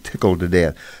sellers tickled to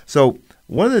death. So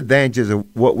one of the advantages of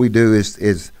what we do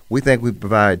is we think we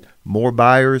provide more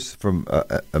buyers from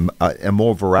a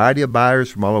more variety of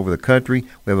buyers from all over the country.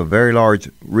 We have a very large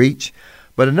reach.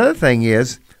 But another thing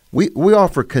is we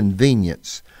offer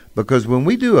convenience, because when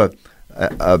we do a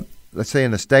let's say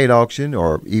an estate auction,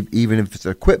 or even if it's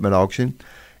an equipment auction,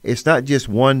 it's not just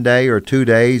 1 day or 2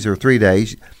 days or 3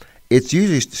 days. It's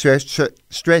usually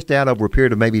stretched out over a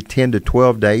period of maybe 10 to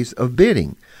 12 days of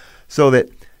bidding, so that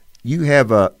you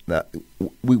have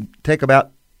we take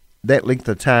about that length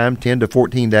of time, 10 to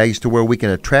 14 days, to where we can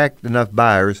attract enough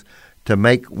buyers to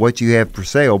make what you have for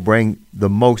sale bring the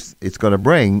most it's going to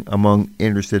bring among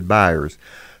interested buyers.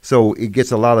 So it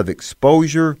gets a lot of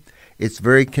exposure. It's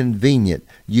very convenient.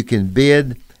 You can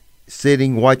bid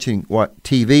sitting watching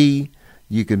TV.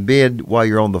 You can bid while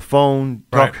you're on the phone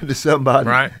talking to somebody.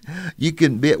 Right. You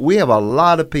can bid. We have a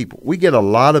lot of people. We get a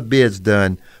lot of bids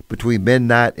done between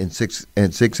midnight and 6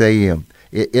 a.m.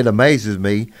 It amazes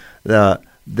me that,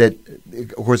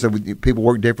 of course, people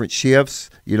work different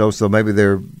shifts. You know, so maybe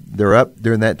they're up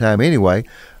during that time anyway,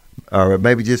 or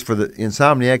maybe just for the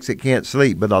insomniacs that can't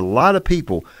sleep. But a lot of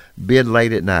people bid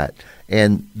late at night,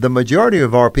 and the majority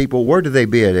of our people, where do they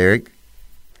bid, Eric?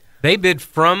 They bid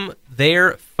from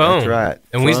their phone. That's right.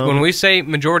 And when we say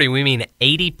majority, we mean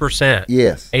 80%.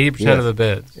 Yes. 80% of the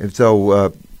bids. And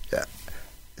so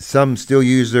some still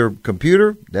use their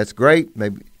computer. That's great.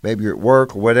 Maybe you're at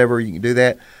work or whatever, you can do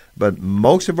that. But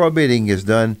most of our bidding is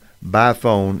done by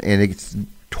phone, and it's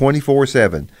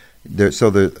 24/7. So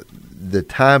the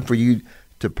time for you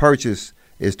to purchase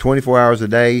is 24 hours a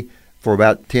day for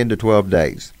about 10 to 12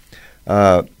 days.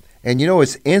 And, you know,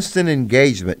 it's instant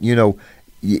engagement. You know,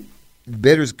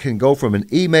 bidders can go from an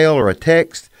email or a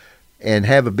text and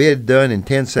have a bid done in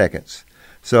 10 seconds.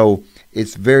 So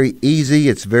it's very easy.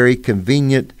 It's very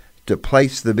convenient to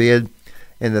place the bid.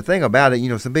 And the thing about it, you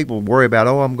know, some people worry about,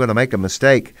 I'm going to make a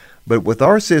mistake. But with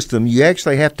our system, you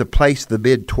actually have to place the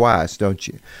bid twice, don't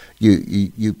you?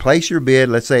 You place your bid.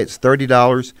 Let's say it's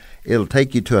 $30. It'll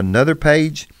take you to another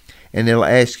page, and it'll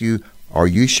ask you, are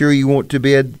you sure you want to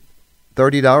bid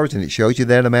 $30? And it shows you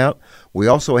that amount. We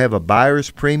also have a buyer's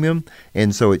premium,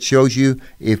 and so it shows you,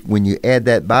 if when you add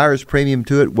that buyer's premium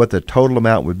to it, what the total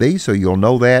amount would be, so you'll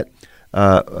know that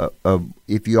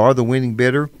if you are the winning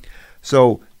bidder.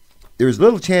 So there's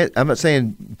little chance. I'm not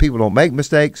saying people don't make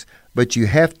mistakes, but you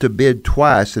have to bid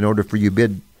twice in order for your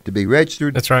bid to be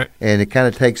registered. That's right. And it kind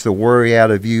of takes the worry out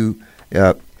of you.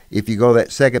 If you go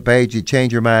that second page, you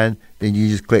change your mind, then you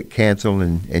just click cancel,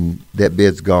 and that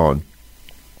bid's gone.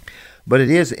 But it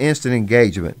is instant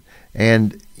engagement.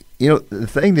 And, you know, the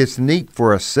thing that's neat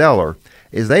for a seller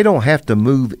is they don't have to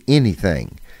move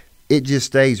anything. It just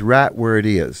stays right where it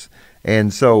is.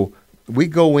 And so we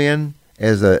go in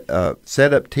as a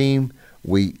setup team.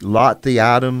 We lot the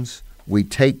items. We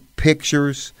take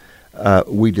pictures.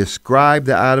 We describe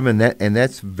the item, and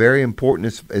that's very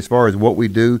important as far as what we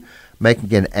do,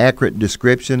 making an accurate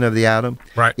description of the item.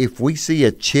 Right. If we see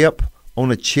a chip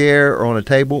on a chair or on a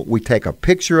table, we take a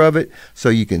picture of it so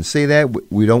you can see that.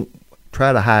 We don't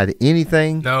try to hide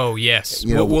anything. No, yes.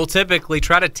 You know, We'll typically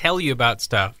try to tell you about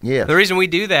stuff. Yes. The reason we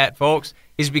do that, folks,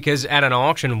 is because at an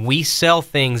auction, we sell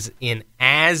things in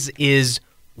as-is,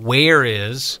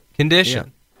 where-is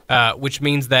condition, which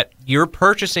means that you're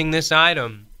purchasing this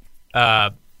item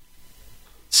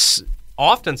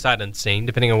often sight unseen,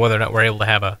 depending on whether or not we're able to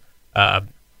have a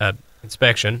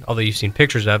inspection, although you've seen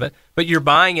pictures of it, but you're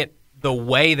buying it the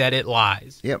way that it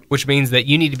lies, Yep. which means that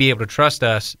you need to be able to trust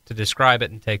us to describe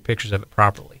it and take pictures of it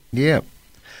properly. Yeah.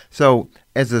 So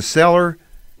as a seller,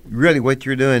 really what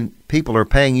you're doing, people are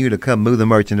paying you to come move the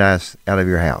merchandise out of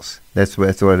your house. That's what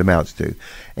it amounts to.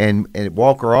 And at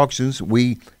Walker Auctions,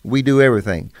 we do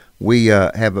everything. We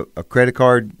have a credit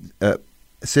card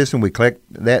system. We collect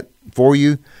that for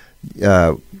you.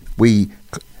 We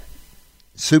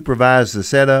supervise the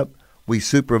setup. We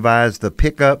supervise the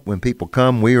pickup when people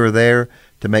come. We are there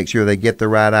to make sure they get the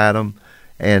right item.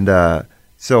 And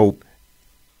so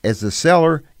as the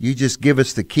seller, you just give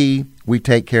us the key. We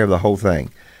take care of the whole thing.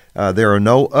 There are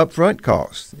no upfront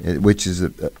costs, which is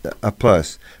a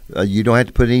plus. You don't have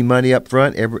to put any money up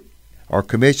front. Our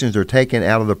commissions are taken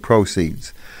out of the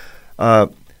proceeds.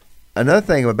 Another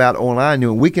thing about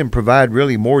online, we can provide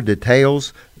really more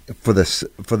details for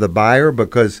the buyer,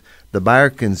 because the buyer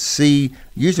can see.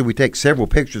 Usually, we take several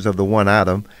pictures of the one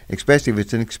item, especially if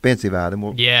it's an expensive item.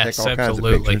 We'll take all kinds of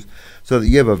pictures, so that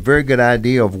you have a very good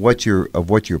idea of what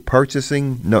you're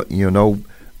purchasing. No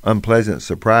unpleasant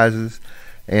surprises,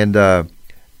 and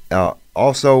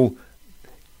also,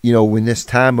 when this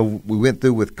time we went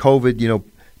through with COVID,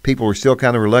 people were still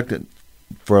kind of reluctant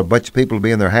for a bunch of people to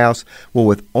be in their house. Well,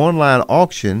 with online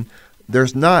auction,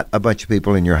 there's not a bunch of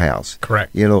people in your house.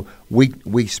 Correct.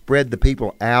 We spread the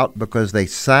people out because they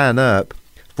sign up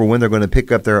for when they're going to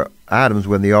pick up their items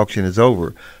when the auction is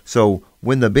over. So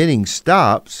when the bidding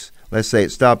stops, let's say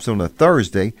it stops on a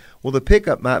Thursday, well, the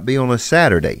pickup might be on a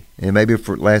Saturday, and maybe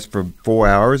lasts for 4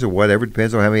 hours or whatever. It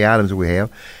depends on how many items we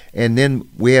have. And then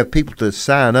we have people to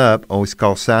sign up, it's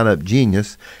called Sign Up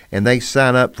Genius, and they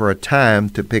sign up for a time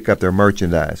to pick up their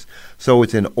merchandise. So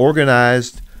it's an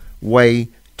organized way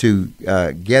to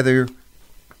gather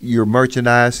your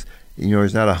merchandise.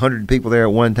 There's not 100 people there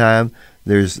at one time.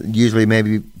 There's usually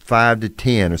maybe 5 to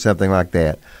 10 or something like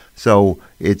that. So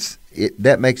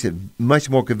that makes it much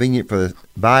more convenient for the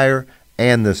buyer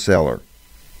and the seller.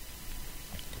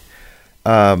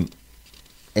 And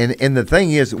the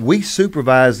thing is, we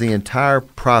supervise the entire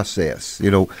process.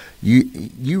 You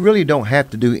really don't have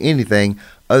to do anything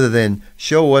other than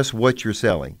show us what you're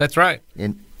selling. That's right.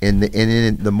 And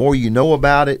the more you know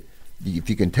about it,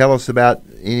 if you can tell us about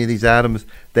any of these items,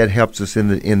 that helps us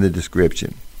in the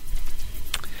description.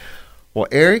 Well,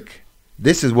 Eric,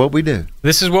 this is what we do.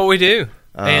 This is what we do.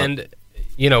 And,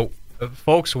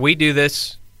 folks, we do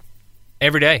this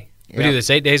every day. We do this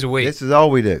 8 days a week. This is all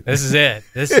we do. This is it.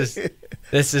 This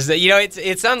is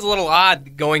it sounds a little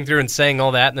odd going through and saying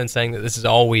all that and then saying that this is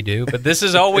all we do, but this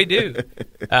is all we do.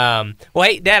 Well,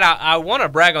 hey, Dad, I want to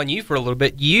brag on you for a little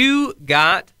bit. You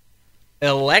got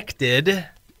elected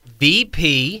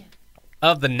VP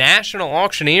of the National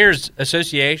Auctioneers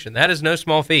Association. That is no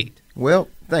small feat. Well,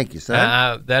 thank you,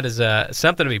 son. That is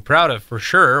something to be proud of for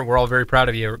sure. We're all very proud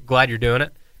of you. Glad you're doing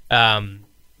it.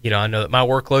 I know that my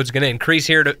workload's going to increase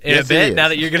here in a bit now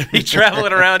that you're going to be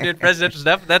traveling around doing presidential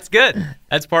stuff. That's good.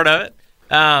 That's part of it.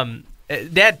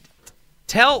 Dad,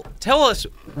 tell us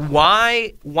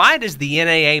why does the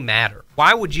NAA matter?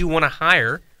 Why would you want to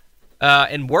hire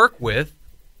and work with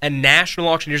a National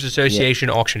Auctioneers Association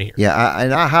auctioneer? Yeah,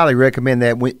 and I highly recommend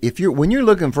that. When you're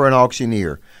looking for an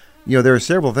auctioneer, there are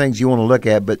several things you want to look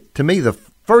at, but to me, the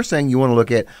first thing you want to look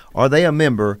at, are they a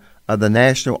member of the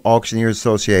National Auctioneers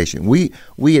Association? We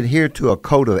adhere to a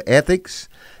code of ethics,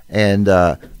 and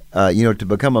to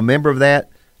become a member of that,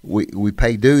 we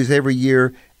pay dues every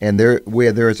year, and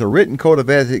there is a written code of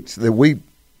ethics that we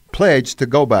pledge to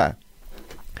go by.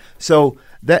 So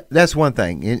that's one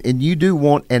thing, and you do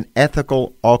want an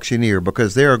ethical auctioneer,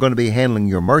 because they are going to be handling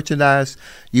your merchandise.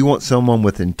 You want someone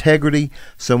with integrity,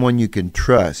 someone you can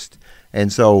trust,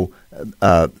 and so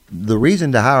the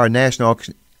reason to hire a National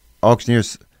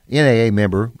Auctioneers NAA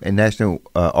member and National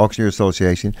Auctioneer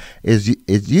Association is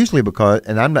usually because,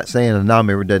 and I'm not saying a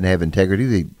non-member doesn't have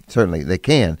integrity. They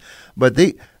can, but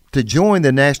to join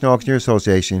the National Auctioneer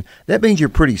Association, that means you're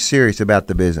pretty serious about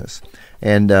the business,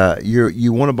 and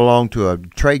you want to belong to a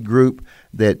trade group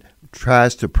that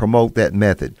tries to promote that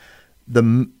method.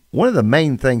 One of the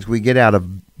main things we get out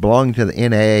of belonging to the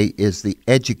NAA is the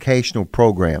educational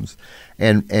programs.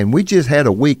 And we just had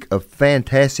a week of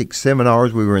fantastic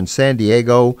seminars. We were in San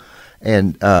Diego,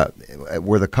 and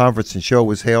where the conference and show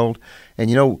was held.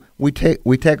 And we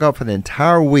take off an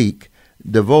entire week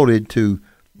devoted to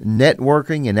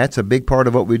networking, and that's a big part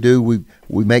of what we do.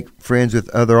 We make friends with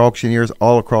other auctioneers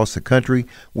all across the country.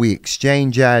 We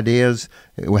exchange ideas.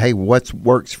 Hey, what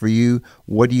works for you?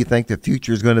 What do you think the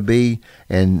future is going to be?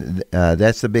 And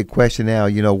that's the big question now.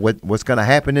 What's going to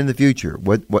happen in the future?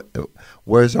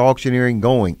 Where's auctioneering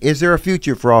going? Is there a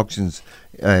future for auctions?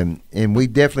 And we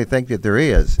definitely think that there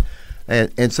is.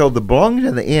 And so the belonging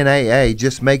to the NAA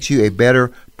just makes you a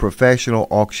better professional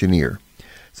auctioneer.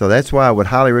 So that's why I would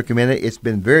highly recommend it. It's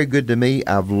been very good to me.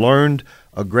 I've learned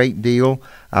a great deal.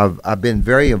 I've been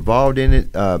very involved in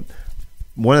it.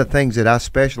 One of the things that I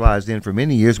specialized in for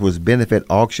many years was benefit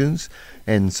auctions,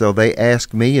 and so they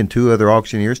asked me and two other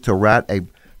auctioneers to write a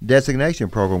designation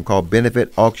program called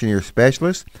Benefit Auctioneer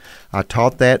Specialist. I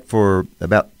taught that for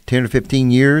about 10 or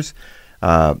 15 years.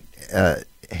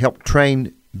 helped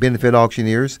train benefit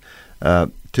auctioneers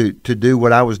to do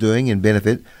what I was doing in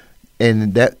benefit,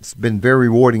 and that's been very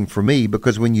rewarding for me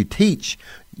because when you teach,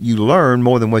 you learn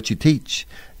more than what you teach,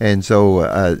 and so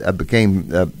I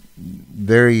became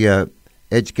very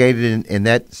educated in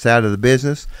that side of the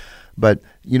business. But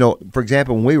for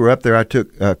example, when we were up there, I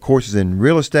took courses in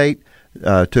real estate,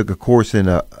 took a course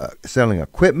in selling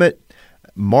equipment,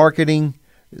 marketing.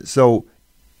 So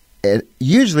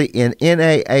usually an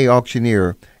NAA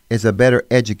auctioneer is a better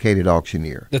educated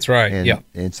auctioneer. That's right.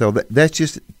 And so that's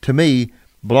just, to me,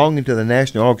 belonging to the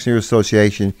National Auctioneer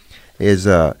Association is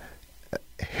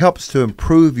helps to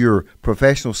improve your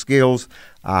professional skills.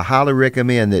 I highly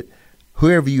recommend that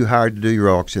whoever you hire to do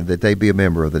your auction, that they be a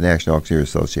member of the National Auctioneer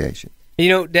Association.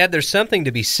 Dad, there's something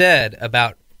to be said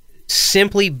about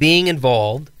simply being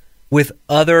involved with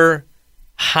other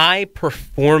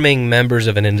high-performing members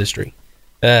of an industry.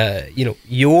 These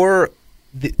are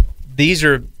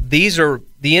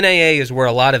the NAA is where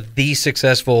a lot of these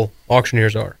successful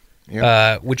auctioneers are,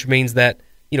 which means that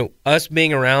us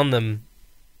being around them,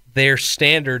 their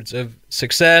standards of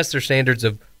success, their standards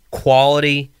of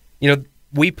quality,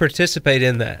 we participate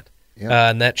in that,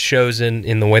 and that shows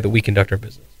in the way that we conduct our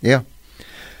business. Yeah.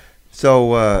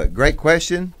 So great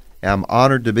question. I'm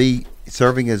honored to be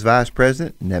serving as vice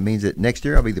president, and that means that next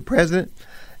year I'll be the president.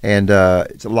 And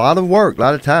it's a lot of work, a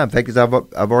lot of time. In fact,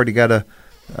 I've already got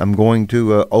I'm going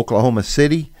to Oklahoma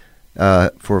City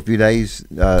for a few days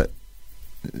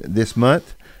this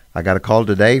month. I got a call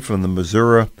today from the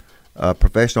Missouri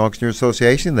Professional Auctioneer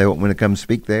Association. They want me to come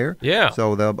speak there. Yeah.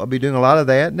 So I'll be doing a lot of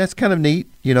that, and that's kind of neat,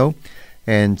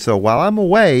 And so while I'm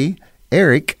away,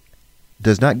 Eric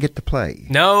does not get to play.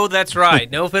 No, that's right.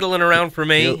 No fiddling around for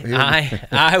me.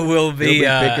 I will be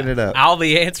picking it up. I'll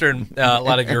be answering a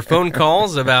lot of your phone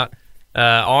calls about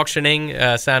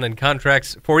auctioning, signing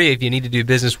contracts for you if you need to do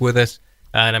business with us,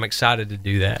 and I'm excited to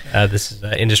do that. This is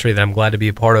an industry that I'm glad to be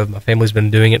a part of. My family's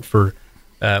been doing it for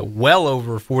well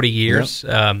over 40 years,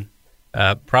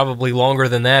 probably longer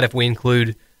than that if we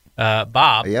include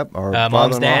Bob. Yep, our mom's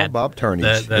father-in-law, dad, Bob Turney,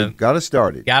 who got us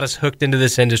started. Got us hooked into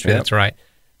this industry. Yep. That's right.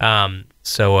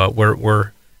 So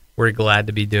we're glad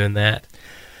to be doing that.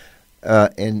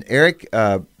 And Eric,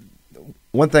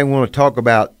 one thing we want to talk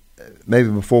about, maybe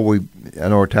before I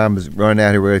know our time is running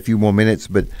out here, we're a few more minutes,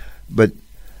 but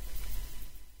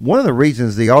one of the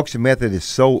reasons the auction method is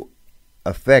so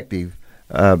effective,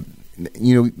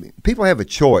 people have a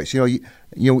choice.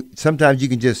 Sometimes you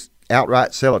can just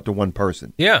outright sell it to one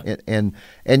person. Yeah. And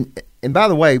by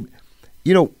the way,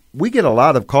 we get a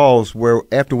lot of calls where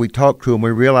after we talk to them, we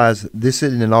realize this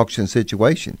isn't an auction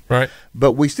situation. Right.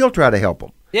 But we still try to help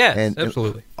them. Yes, and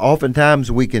absolutely. Oftentimes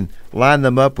we can line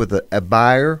them up with a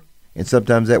buyer, and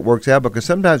sometimes that works out because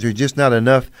sometimes there's just not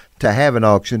enough to have an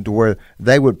auction to where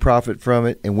they would profit from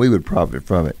it and we would profit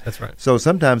from it. That's right. So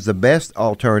sometimes the best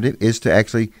alternative is to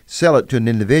actually sell it to an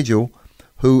individual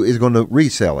who is going to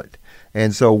resell it.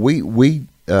 And so we do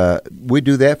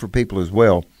that for people as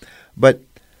well. But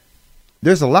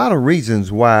there's a lot of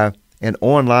reasons why an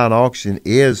online auction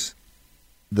is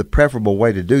the preferable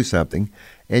way to do something.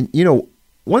 And,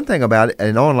 one thing about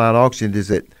an online auction is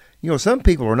that, some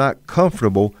people are not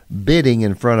comfortable bidding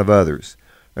in front of others.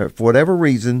 For whatever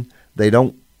reason, they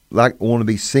don't want to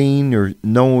be seen or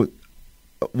want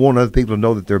other people to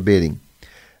know that they're bidding.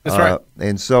 That's right.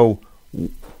 And so,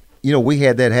 we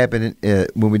had that happen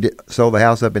when we sold the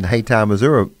house up in Haytime,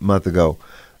 Missouri a month ago.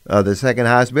 The second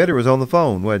highest bidder was on the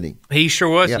phone, wasn't he? He sure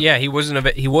was. Yeah. Yeah, he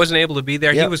wasn't able to be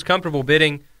there. Yep. He was comfortable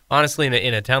bidding. Honestly,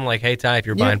 in a town like Haytime, if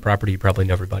you're buying property, you probably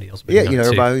know everybody else. Yeah,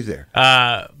 everybody who's there.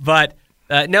 But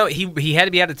no, he had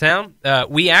to be out of town.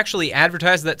 We actually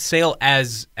advertised that sale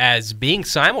as being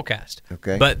simulcast.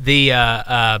 Okay. But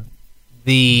there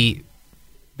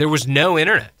was no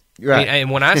internet. Right. And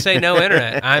when I say no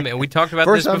internet, we talked about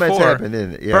First this time before. that's happened,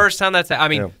 isn't it? Yeah. First time that's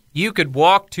happened. You could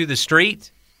walk to the street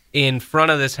in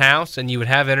front of this house and you would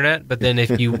have internet, but then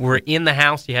if you were in the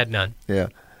house, you had none. Yeah.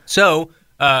 So,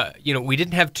 we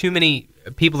didn't have too many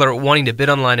people that are wanting to bid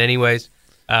online anyways,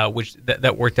 which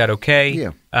that worked out okay.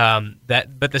 Yeah.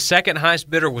 But the second highest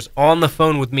bidder was on the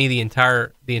phone with me the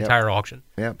entire auction.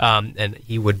 Yeah. And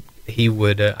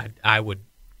I would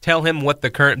tell him what the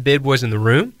current bid was in the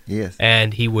room. Yes.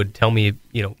 And he would tell me,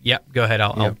 go ahead,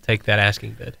 I'll take that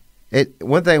asking bid.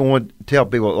 One thing I want to tell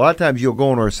people, a lot of times you'll go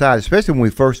on our site, especially when we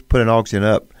first put an auction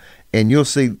up, and you'll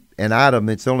see an item,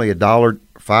 it's only $1,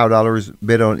 $5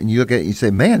 bid on, and you look at it and you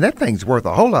say, man, that thing's worth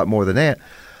a whole lot more than that.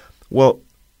 Well,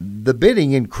 the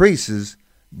bidding increases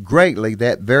greatly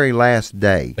that very last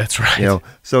day. That's right.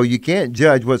 So you can't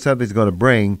judge what something's going to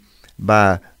bring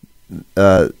by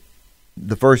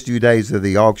the first few days of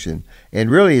the auction. And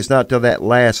really, it's not till that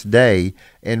last day,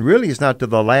 and really, it's not till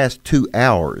the last 2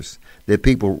 hours that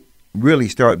people really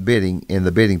start bidding, and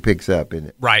the bidding picks up, isn't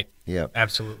it? Right. Yeah.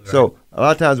 Absolutely. Right. So a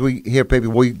lot of times we hear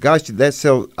people, well, gosh, that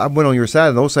sell. I went on your site,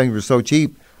 and those things were so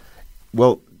cheap.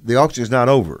 Well, the auction's not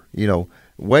over.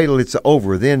 Wait till it's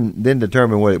over, then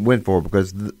determine what it went for,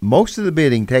 because most of the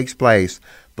bidding takes place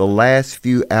the last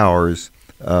few hours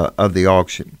of the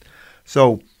auction.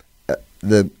 So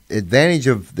the advantage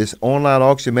of this online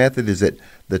auction method is that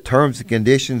the terms and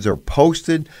conditions are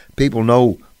posted. People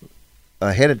know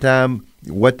ahead of time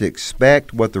what to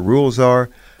expect, what the rules are,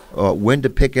 when to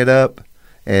pick it up,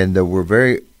 and we're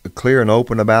very clear and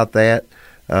open about that.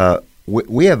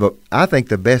 We have, I think,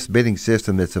 the best bidding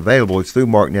system that's available. It's through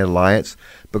MarkNet Alliance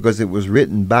because it was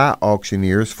written by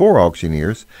auctioneers for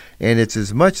auctioneers, and it's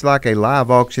as much like a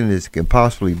live auction as it can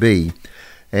possibly be.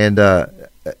 And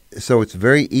so it's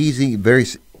very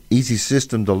easy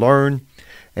system to learn.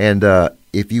 And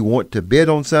if you want to bid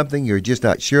on something, you're just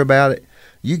not sure about it,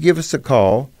 you give us a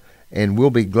call, and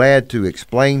we'll be glad to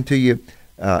explain to you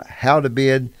how to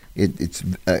bid.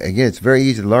 It's very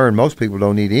easy to learn. Most people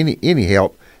don't need any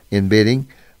help in bidding,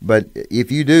 but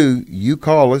if you do, you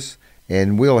call us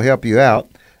and we'll help you out.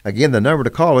 Again, the number to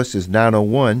call us is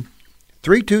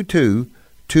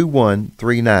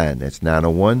 901-322-2139. That's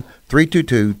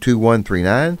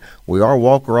 901-322-2139. We are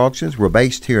Walker Auctions. We're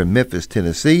based here in Memphis,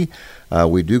 Tennessee.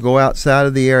 We do go outside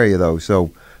of the area, though.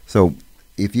 So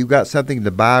if you've got something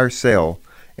to buy or sell,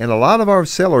 and a lot of our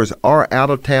sellers are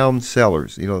out-of-town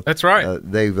sellers. That's right.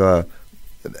 They've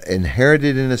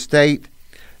inherited an estate,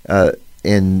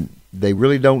 and they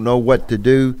really don't know what to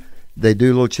do. They do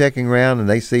a little checking around, and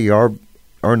they see our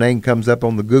name comes up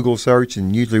on the Google search,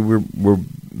 and usually we're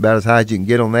about as high as you can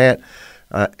get on that.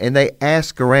 And they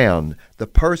ask around. The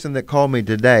person that called me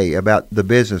today about the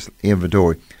business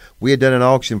inventory, we had done an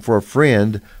auction for a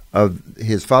friend of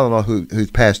his father-in-law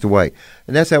who's passed away,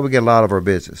 and that's how we get a lot of our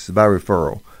business, by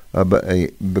referral.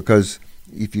 Because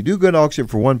if you do good auction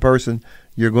for one person,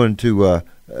 you're going to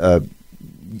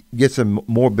get some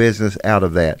more business out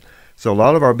of that. So a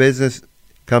lot of our business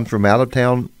comes from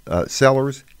out-of-town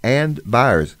sellers and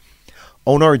buyers.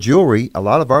 On our jewelry, a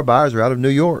lot of our buyers are out of New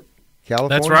York,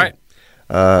 California. That's right.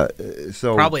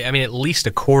 So probably, at least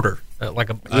a quarter, like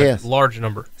a large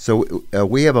number. So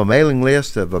we have a mailing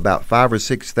list of about 5,000 or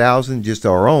 6,000, just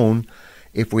our own.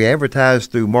 If we advertise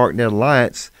through MarkNet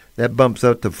Alliance, that bumps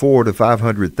up to 400,000 to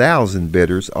 500,000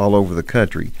 bidders all over the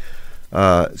country.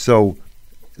 So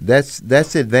that's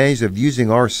the advantage of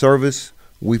using our service.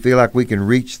 We feel like we can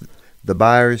reach the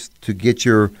buyers to get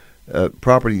your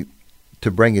property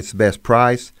to bring its best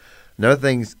price. Another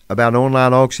thing about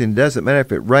online auction, doesn't matter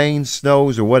if it rains,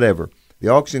 snows, or whatever. The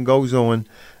auction goes on,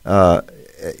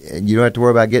 and you don't have to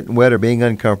worry about getting wet or being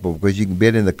uncomfortable because you can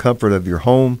bid in the comfort of your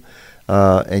home,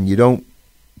 and you don't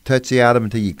touch the item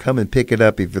until you come and pick it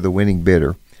up if you're the winning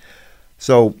bidder.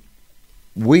 So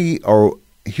we are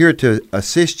here to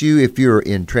assist you if you're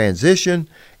in transition,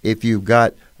 if you've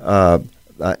got an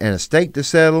estate to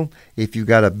settle, if you've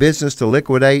got a business to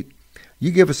liquidate.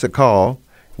 You give us a call.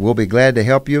 We'll be glad to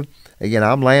help you. Again,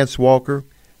 I'm Lance Walker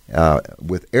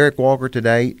with Eric Walker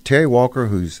today, Terry Walker,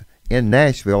 who's in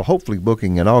Nashville, hopefully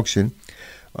booking an auction.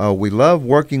 We love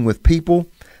working with people.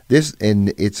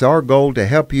 And it's our goal to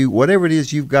help you, whatever it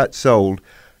is you've got sold,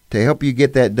 to help you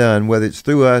get that done, whether it's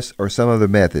through us or some other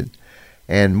method.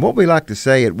 And what we like to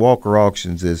say at Walker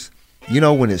Auctions is,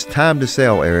 when it's time to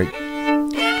sell, Eric,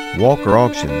 Walker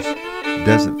Auctions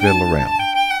doesn't fiddle around.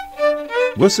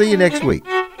 We'll see you next week.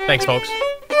 Thanks, folks.